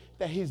big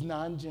that he's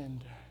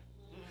non-gender.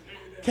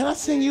 Can I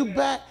sing you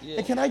back? Yeah.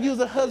 And can I use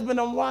a husband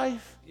and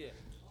wife? Yeah.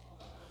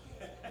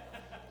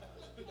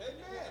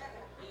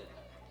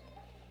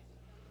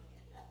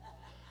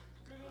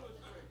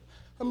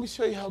 Let me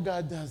show you how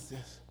God does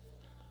this.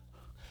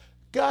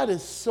 God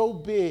is so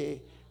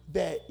big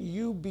that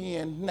you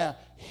being now,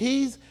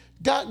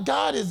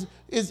 God is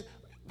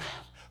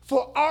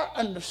for our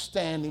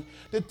understanding,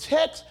 the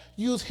text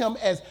use him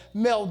as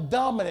male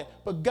dominant,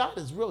 but God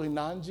is really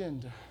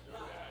non-gender.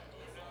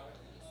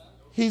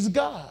 He's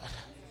God.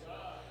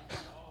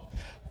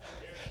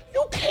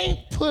 You can't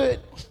put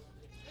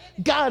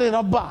God in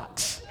a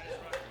box.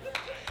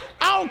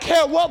 I don't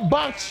care what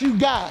box you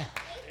got.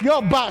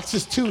 Your box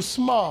is too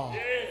small.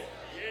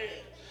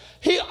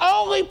 He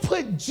only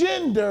put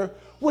gender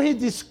when he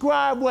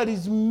described what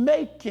he's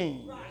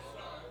making.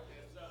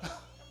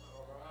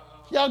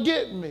 Y'all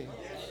get me?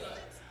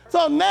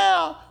 So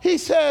now he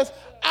says,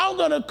 I'm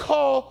going to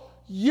call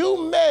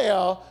you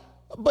male,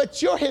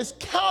 but you're his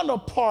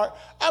counterpart.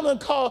 I'm going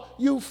to call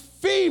you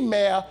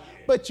female,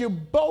 but you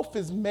both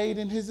is made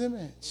in his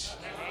image.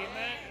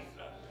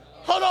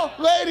 Hold on,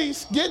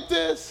 ladies, get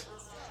this.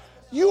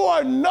 You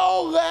are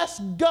no less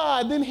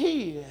God than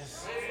he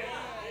is.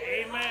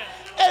 Amen.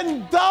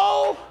 And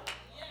though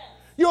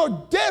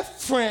you're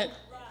different,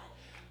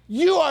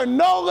 you are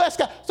no less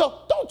God.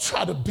 So don't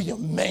try to be a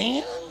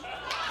man.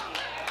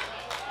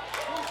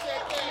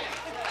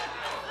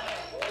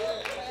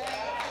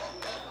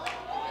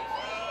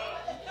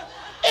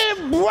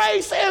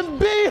 Embrace and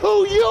be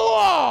who you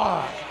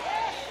are.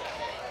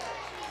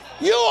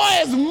 You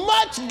are as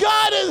much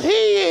God as he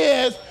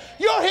is.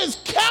 You're his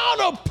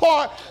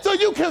counterpart, so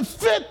you can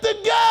fit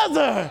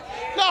together.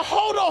 Now,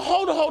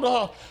 hold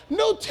on.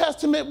 New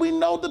Testament, we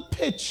know the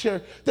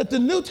picture, that the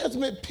New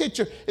Testament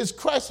picture is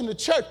Christ in the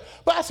church.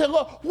 But I said,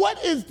 Lord,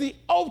 what is the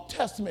Old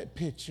Testament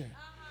picture?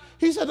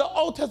 He said the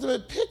Old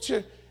Testament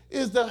picture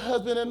is the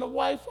husband and the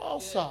wife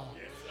also.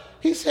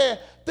 He said,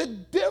 the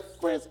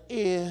difference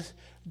is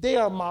they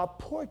are my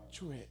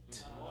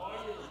portrait.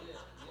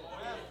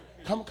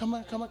 Come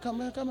on.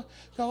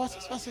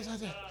 Watch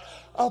this.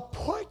 A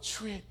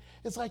portrait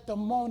is like the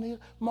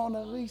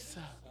Mona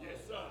Lisa.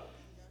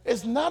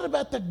 It's not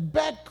about the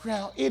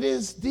background. It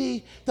is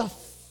the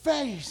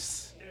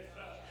face.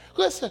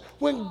 Listen,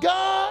 when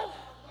God,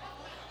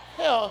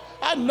 hell,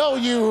 I know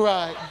you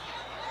right.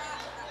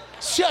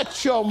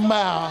 Shut your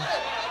mouth.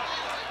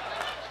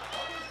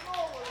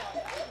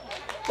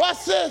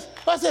 Watch this.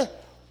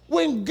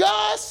 When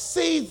God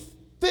sees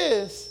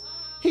this,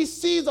 he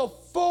sees a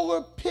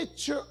fuller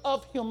picture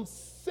of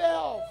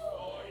himself.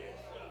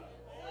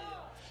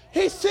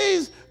 He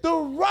sees the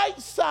right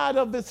side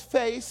of his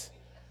face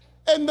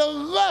and the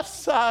left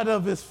side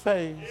of his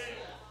face.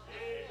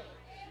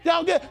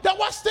 Y'all get, now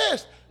watch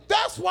this.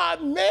 That's why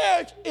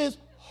marriage is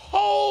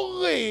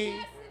holy.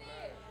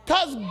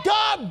 Because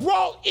God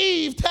brought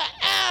Eve to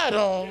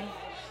Adam.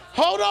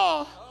 Hold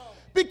on.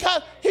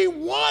 Because he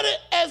wanted,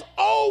 as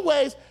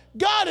always,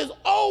 God is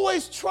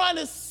always trying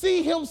to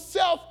see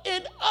himself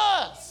in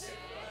us.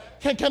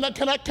 Can I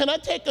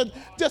take a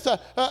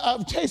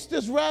chase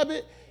this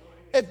rabbit?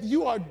 If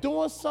you are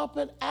doing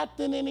something,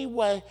 acting any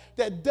way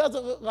that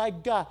doesn't look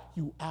like God,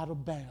 you out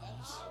of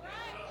bounds.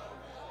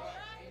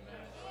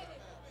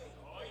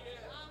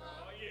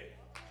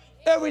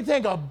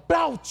 Everything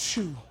about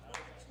you.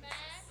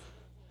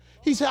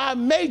 He said, I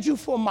made you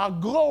for my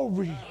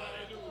glory.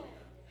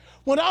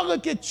 When I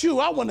look at you,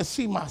 I want to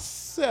see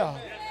myself.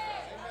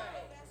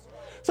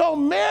 So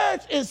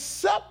marriage is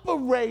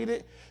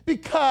separated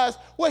because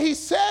what he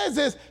says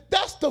is,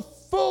 that's the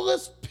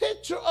fullest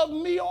picture of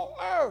me on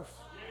earth.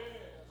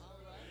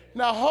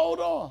 Now, hold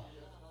on.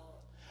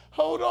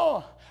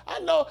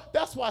 I know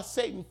that's why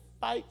Satan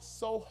fights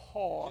so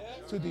hard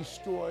to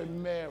destroy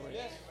marriage.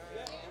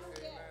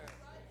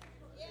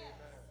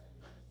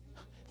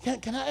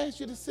 Can I ask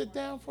you to sit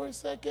down for a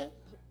second?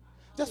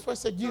 Just for a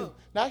second. You,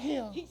 not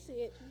him. He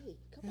said me.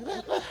 Come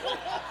on.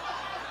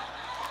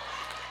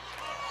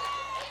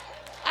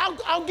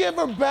 I'll give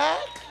her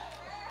back.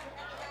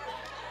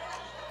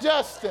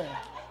 Justin.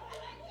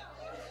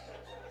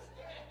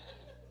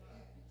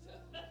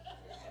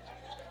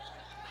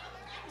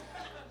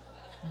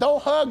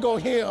 Don't hug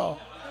on him.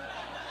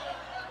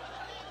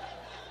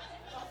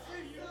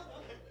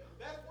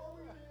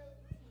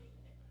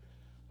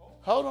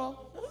 Hold on.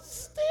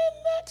 Stand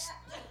next.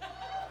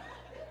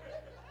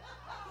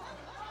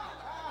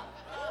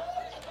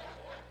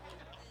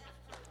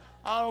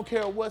 I don't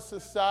care what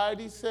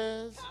society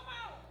says.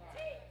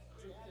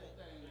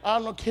 I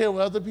don't care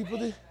what other people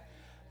do.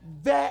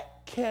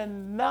 That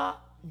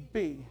cannot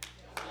be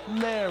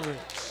marriage.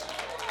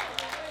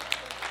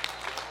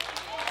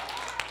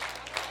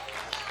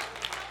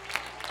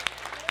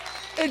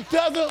 it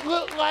doesn't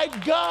look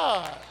like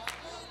God.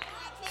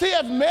 See,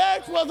 if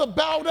marriage was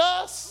about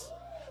us,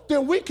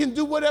 then we can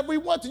do whatever we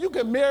want to. You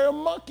can marry a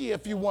monkey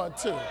if you want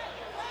to.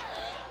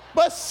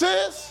 But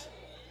since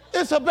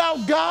it's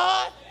about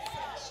God,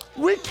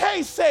 we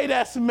can't say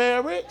that's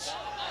marriage.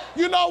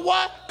 You know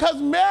why?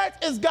 Because marriage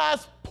is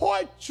God's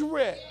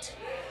portrait.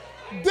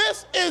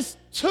 This is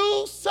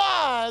two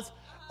sides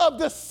of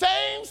the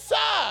same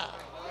side.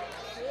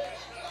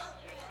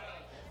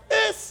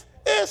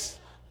 It's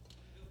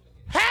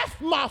half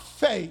my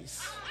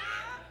face,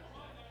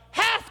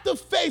 half the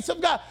face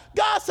of God.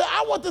 God said,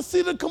 I want to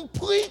see the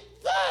complete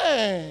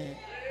thing.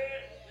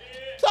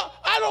 So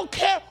I don't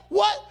care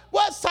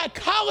what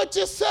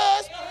psychologist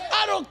says.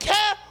 I don't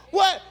care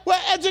what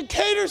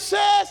educator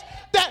says,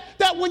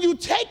 that when you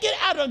take it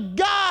out of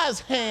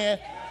God's hand,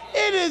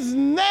 it is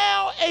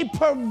now a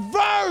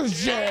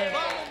perversion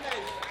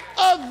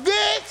of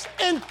its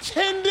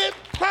intended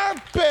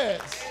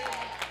purpose.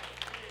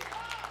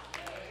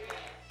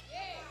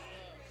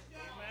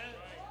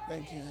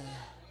 Thank you.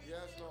 Yes,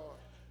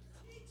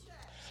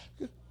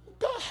 Lord.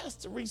 God has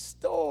to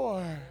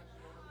restore.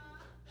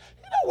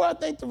 You know where I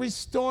think the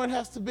restoring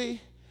has to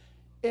be?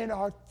 In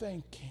our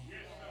thinking.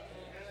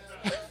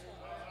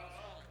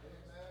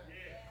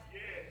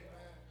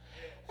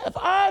 If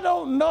I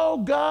don't know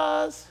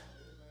God's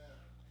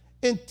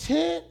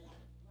intent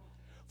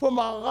for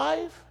my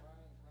life,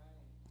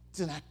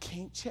 then I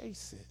can't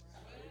chase it.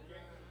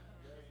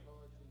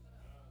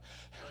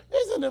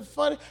 Isn't it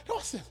funny?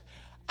 Listen,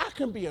 I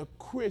can be a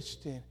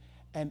Christian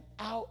and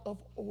out of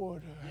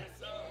order.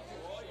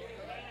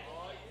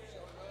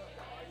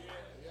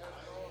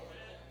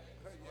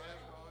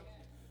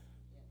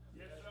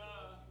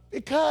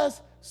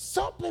 Because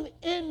something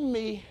in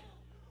me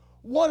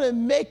want to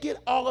make it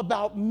all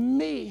about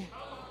me.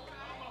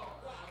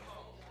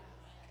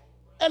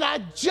 And I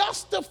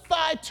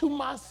justify to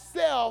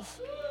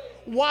myself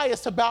why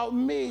it's about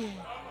me.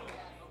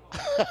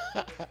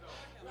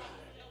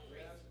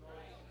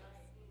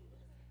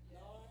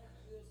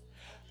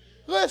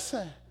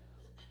 Listen,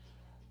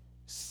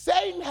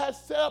 Satan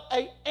has set up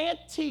an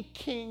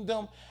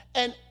anti-kingdom.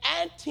 An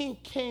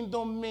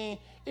anti-kingdom means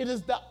it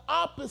is the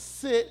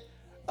opposite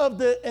of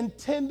the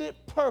intended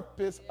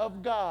purpose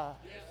of God.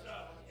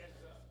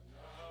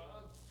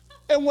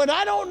 And when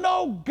I don't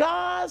know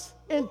God's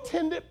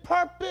intended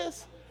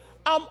purpose,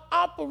 I'm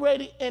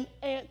operating in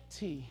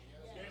anti.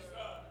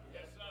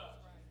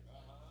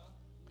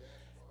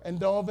 And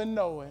don't even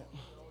know it.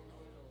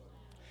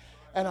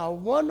 And I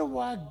wonder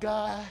why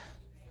God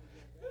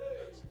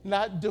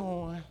not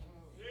doing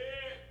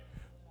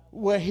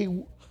where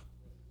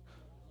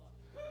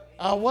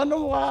I wonder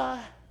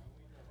why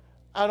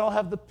I don't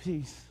have the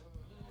peace.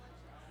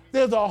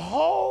 There's a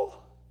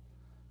hole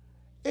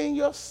in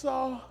your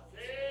soul.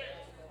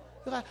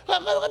 Like,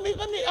 let me,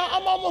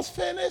 I'm almost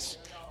finished.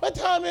 What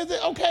time is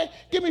it? Okay,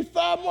 give me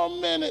 5 more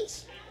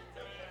minutes.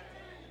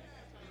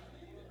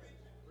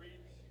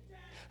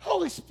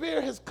 Holy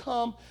Spirit has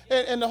come,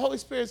 and the Holy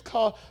Spirit is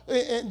called,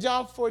 in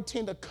John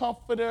 14, the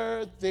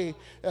comforter, the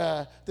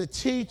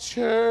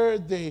teacher,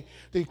 they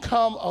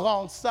come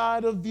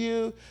alongside of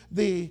you,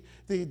 the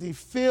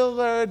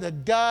filler, the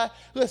guide.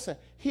 Listen,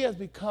 he has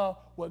become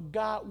what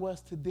God was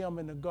to them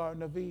in the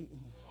Garden of Eden.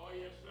 Oh,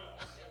 yes, sir.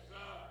 Yes, sir.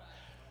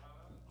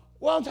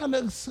 Well, I'm trying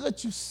to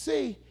let you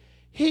see,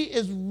 he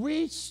is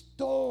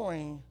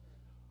restoring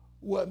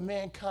what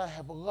mankind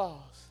have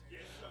lost.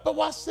 Yes, but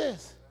watch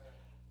this.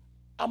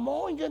 I'm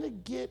only going to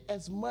get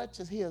as much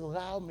as he has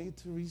allowed me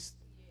to restore.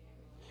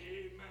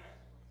 Amen.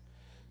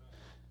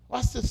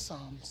 Watch this,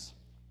 Psalms.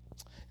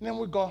 And then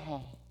we'll go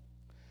home.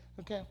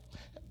 Okay?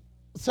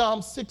 Psalm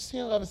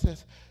 16:11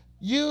 says,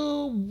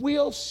 you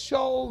will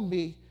show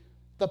me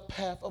the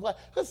path of life.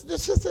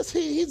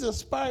 He's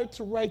inspired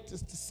to write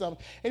this to someone.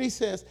 And he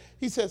says,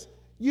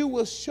 you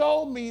will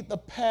show me the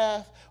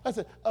path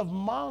of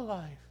my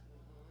life.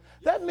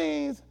 That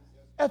means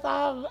if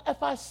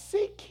I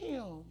seek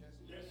him,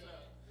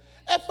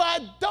 if I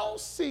don't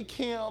seek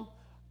him,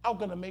 I'm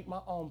going to make my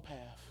own path.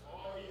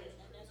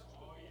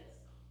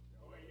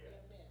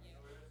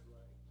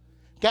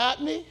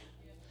 Got me?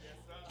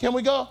 Can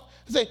we go?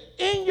 Say,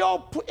 in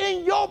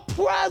your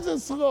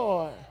presence,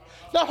 Lord.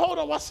 Now, hold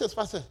on. Watch this.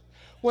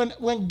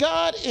 When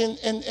God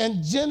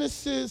in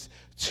Genesis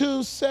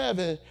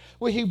 2:7,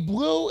 when he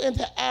blew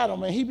into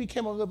Adam and he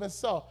became a living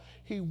soul,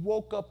 he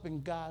woke up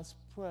in God's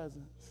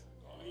presence.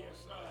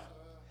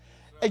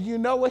 And you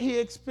know what he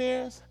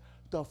experienced?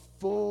 The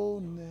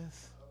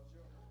fullness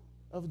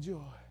of joy.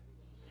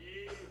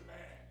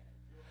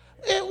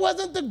 It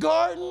wasn't the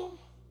garden.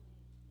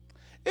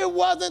 It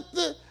wasn't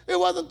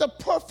the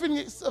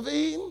perfectness of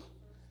Eden.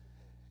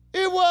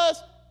 It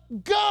was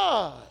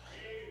God.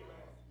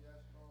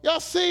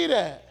 Y'all see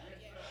that?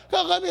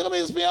 Let me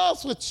just be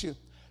honest with you.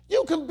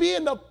 You can be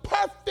in the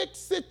perfect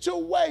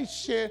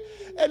situation,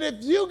 and if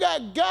you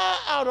got God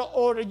out of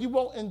order, you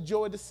won't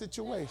enjoy the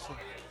situation.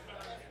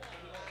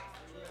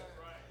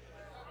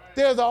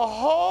 There's a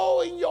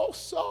hole in your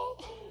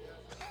soul.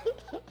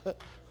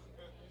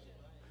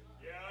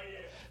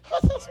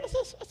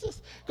 What's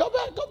this? Go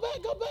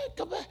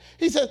back.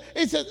 He said,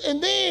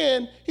 and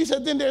then,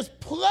 then there's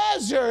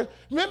pleasure.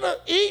 Remember,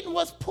 eating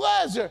was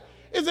pleasure.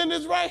 It's in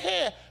his right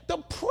hand. The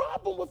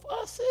problem with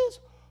us is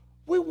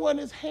we want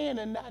his hand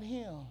and not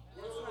him.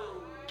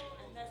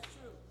 That's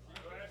true.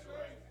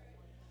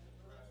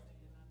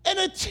 And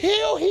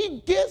until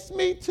he gets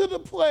me to the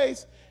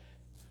place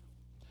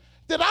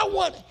that I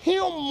want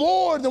him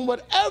more than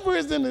whatever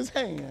is in his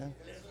hand,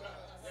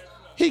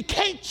 he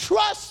can't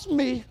trust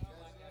me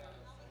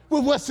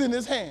with what's in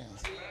his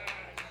hands.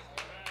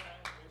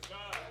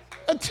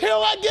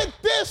 Until I get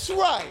this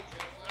right,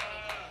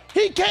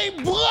 he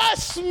can't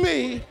bless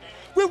me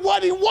with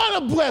what he want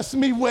to bless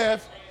me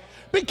with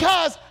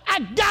because I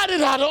got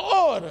it out of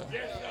order.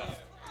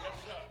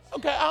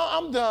 Okay,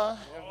 I'm done.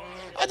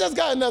 I just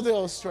got another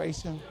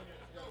illustration.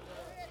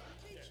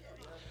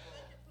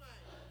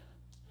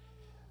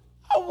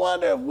 I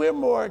wonder if we're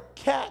more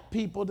cat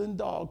people than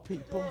dog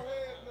people.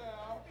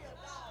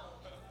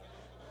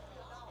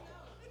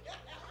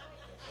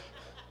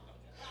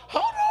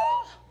 Hold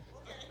on.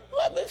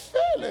 Let me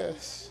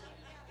finish.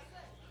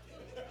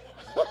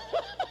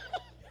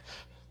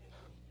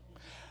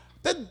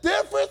 The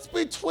difference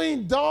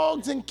between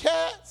dogs and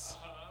cats is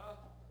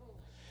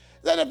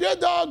that if your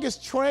dog is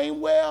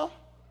trained well,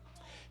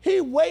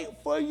 he wait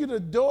for you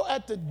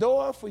at the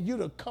door for you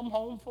to come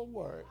home from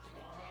work.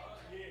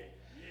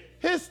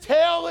 His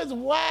tail is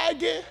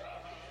wagging.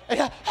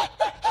 A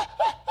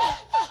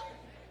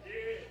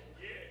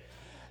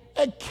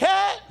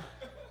cat,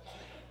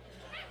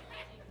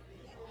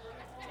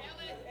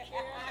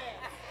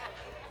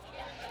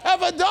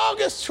 if a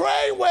dog is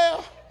trained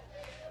well,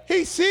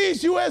 he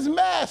sees you as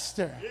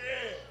master.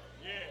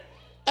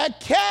 A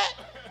cat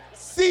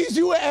sees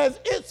you as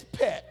its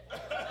pet.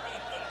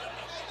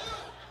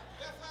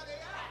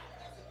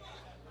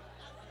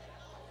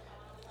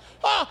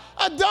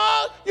 A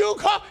dog,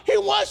 he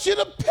wants you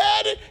to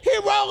pet it, he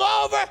roll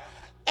over.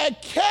 A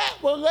cat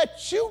will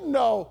let you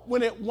know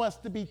when it wants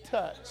to be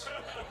touched.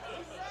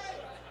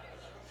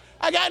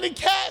 I got any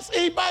cats?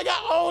 Anybody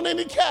own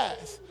any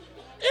cats?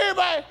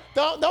 Everybody,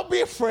 don't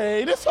be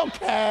afraid. It's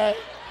okay.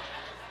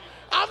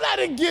 I'm not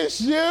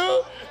against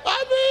you.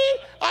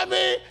 I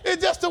mean,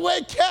 it's just the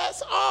way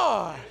cats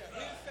are.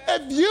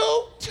 If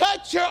you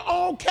touch your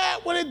own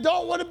cat when it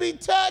don't want to be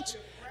touched,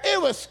 it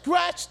will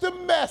scratch the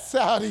mess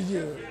out of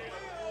you.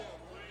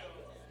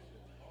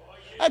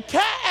 A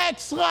cat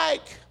acts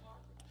like,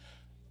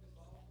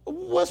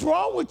 what's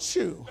wrong with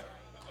you?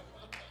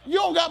 You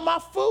don't got my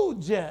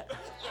food yet.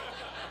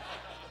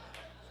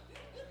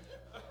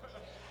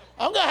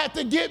 I'm going to have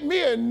to get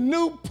me a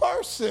new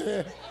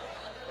person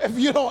if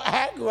you don't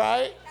act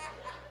right.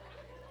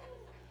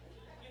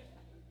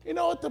 You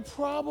know what the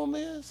problem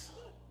is?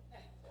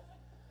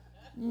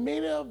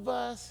 Many of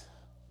us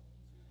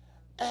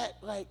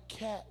act like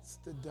cats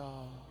to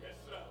dog,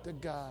 to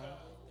God.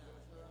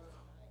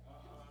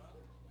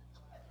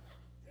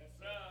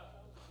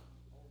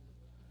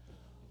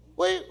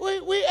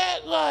 We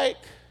act like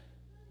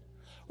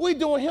we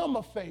doing him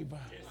a favor.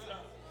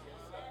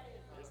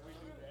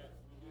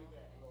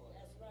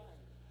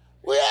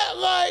 We act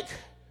like,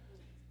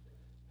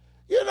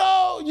 you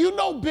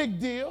know, big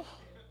deal.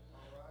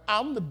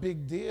 I'm the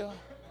big deal.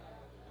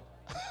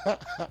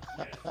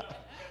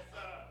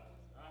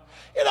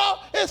 You know,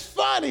 it's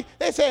funny.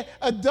 They say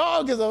a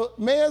dog is a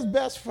man's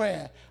best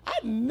friend. I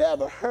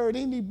never heard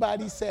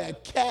anybody say a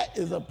cat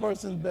is a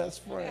person's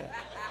best friend.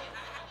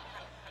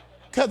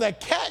 Because a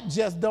cat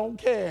just don't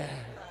care.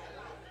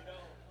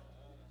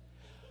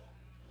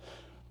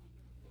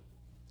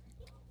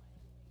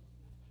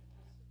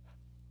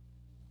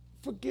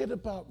 Forget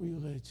about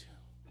religion.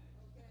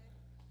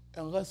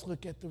 And let's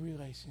look at the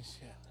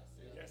relationship.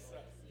 Yes, sir.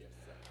 Yes,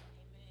 sir.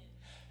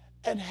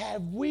 And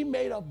have we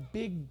made a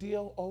big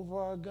deal over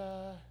our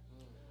God?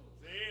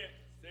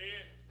 Say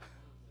it.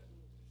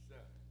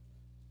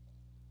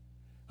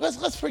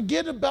 Let's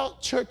forget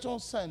about church on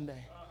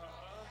Sunday.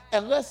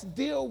 And let's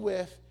deal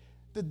with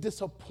the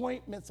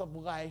disappointments of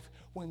life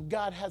when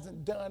God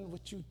hasn't done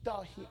what you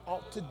thought he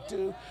ought to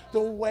do the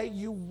way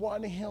you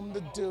wanted him to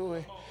do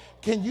it.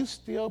 Can you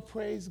still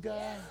praise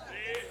God?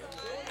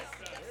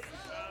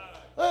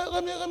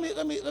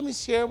 Let me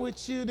share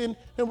with you, then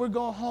we're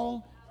going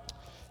home.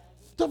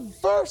 The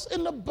verse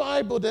in the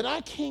Bible that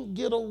I can't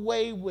get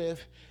away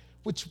with,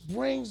 which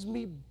brings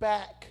me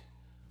back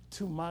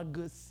to my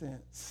good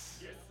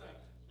sense,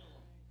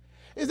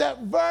 is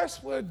that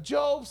verse where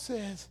Job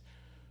says,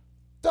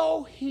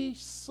 though he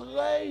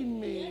slay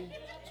me.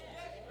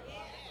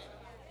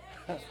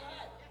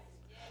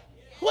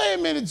 Wait a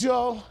minute,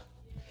 Joe.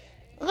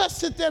 Let's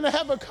sit there and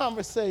have a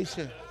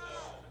conversation.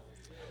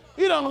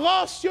 You done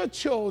lost your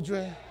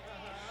children.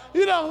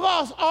 You done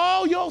lost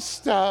all your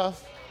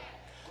stuff.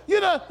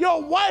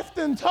 Your wife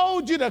done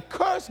told you to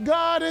curse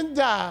God and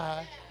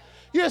die.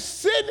 You're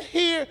sitting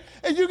here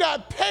and you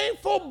got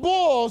painful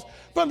boils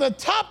from the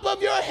top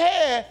of your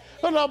head,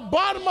 from the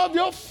bottom of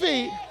your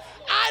feet.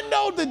 I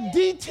know the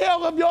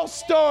detail of your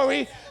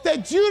story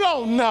that you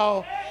don't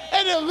know.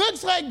 And it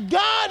looks like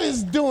God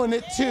is doing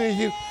it to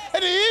you.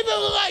 And it even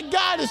look like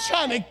God is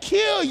trying to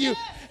kill you.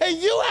 And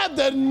you have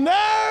the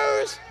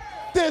nerves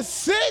to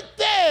sit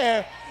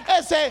there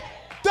and say,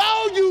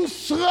 though you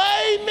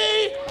slay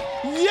me,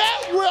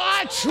 yet will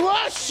I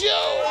trust you.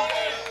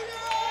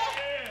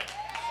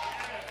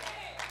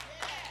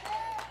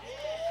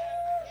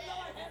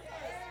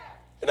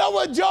 You know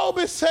what Job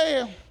is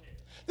saying?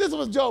 This is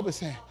what Job is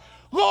saying.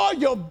 Lord,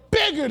 you're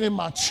bigger than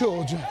my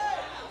children.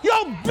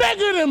 You're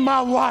bigger than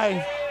my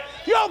wife.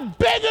 You're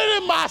bigger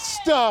than my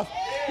stuff.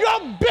 You're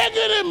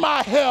bigger than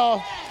my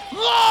health.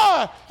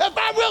 Lord, if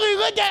I really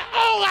look at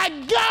all I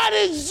got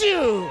is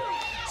you.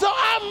 So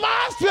I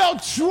might as well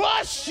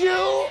trust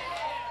you.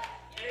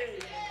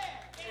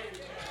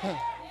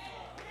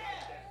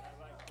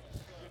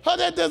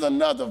 Oh, there's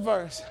another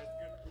verse.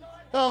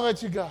 I'll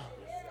let you go.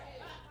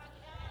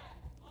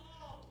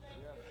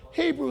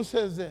 Hebrews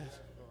says this.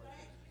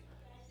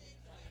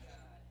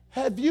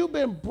 Have you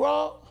been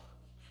brought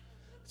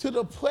to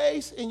the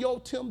place in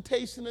your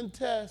temptation and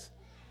test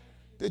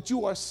that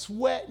you are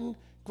sweating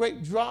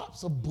great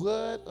drops of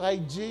blood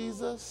like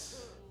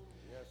Jesus?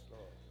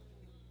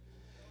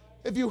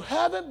 If you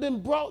haven't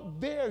been brought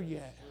there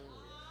yet,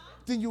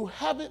 then you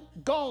haven't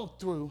gone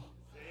through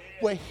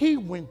what he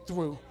went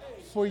through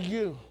for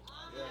you.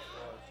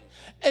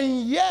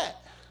 And yet,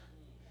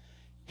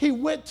 he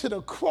went to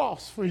the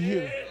cross for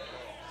you.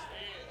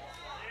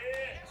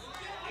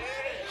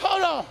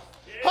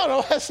 Hold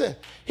on, I said,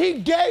 he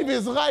gave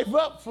his life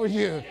up for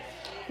you.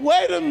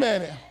 Wait a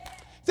minute.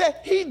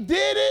 That he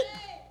did it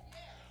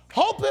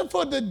hoping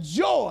for the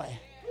joy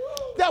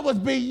that was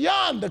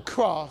beyond the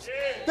cross,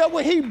 that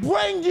when he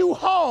bring you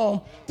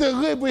home to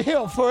live with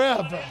him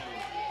forever.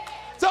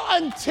 So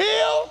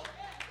until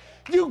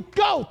you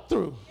go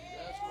through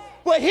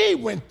what he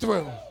went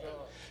through,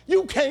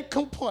 you can't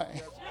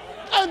complain.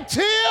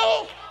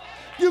 Until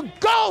you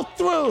go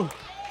through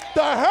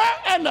the hurt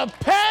and the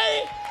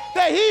pain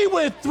that he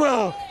went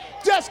through,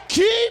 just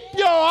keep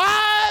your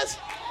eyes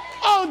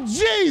on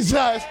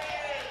Jesus,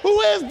 who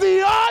is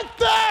the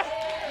author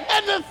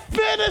and the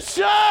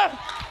finisher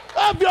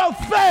of your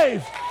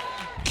faith.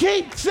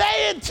 Keep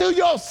saying to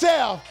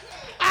yourself,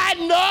 I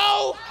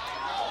know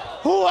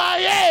who I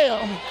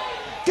am,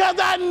 because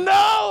I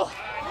know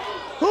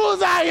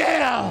whose I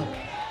am.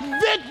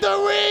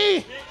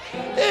 Victory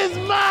is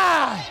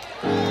mine.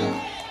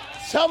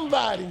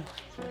 Somebody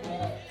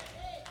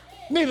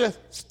need to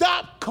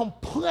stop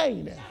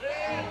complaining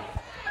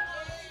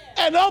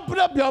and open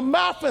up your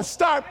mouth and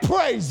start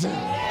praising.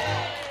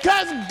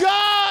 Because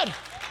God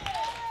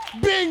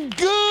been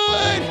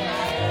good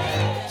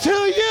to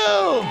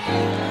you.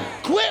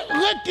 Quit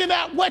looking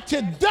at what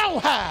you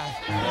don't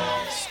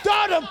have.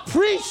 Start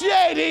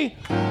appreciating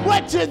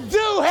what you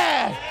do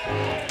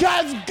have.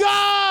 Because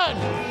God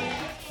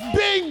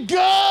been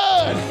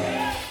good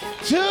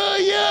to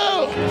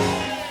you.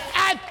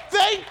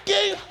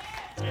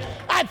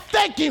 I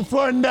thank you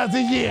for another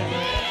year.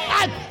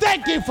 I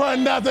thank you for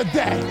another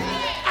day.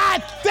 I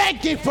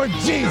thank you for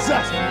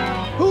Jesus,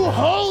 who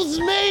holds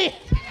me,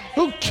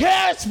 who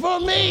cares for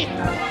me.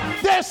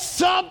 There's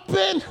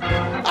something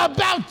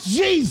about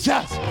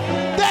Jesus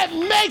that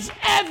makes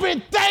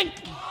everything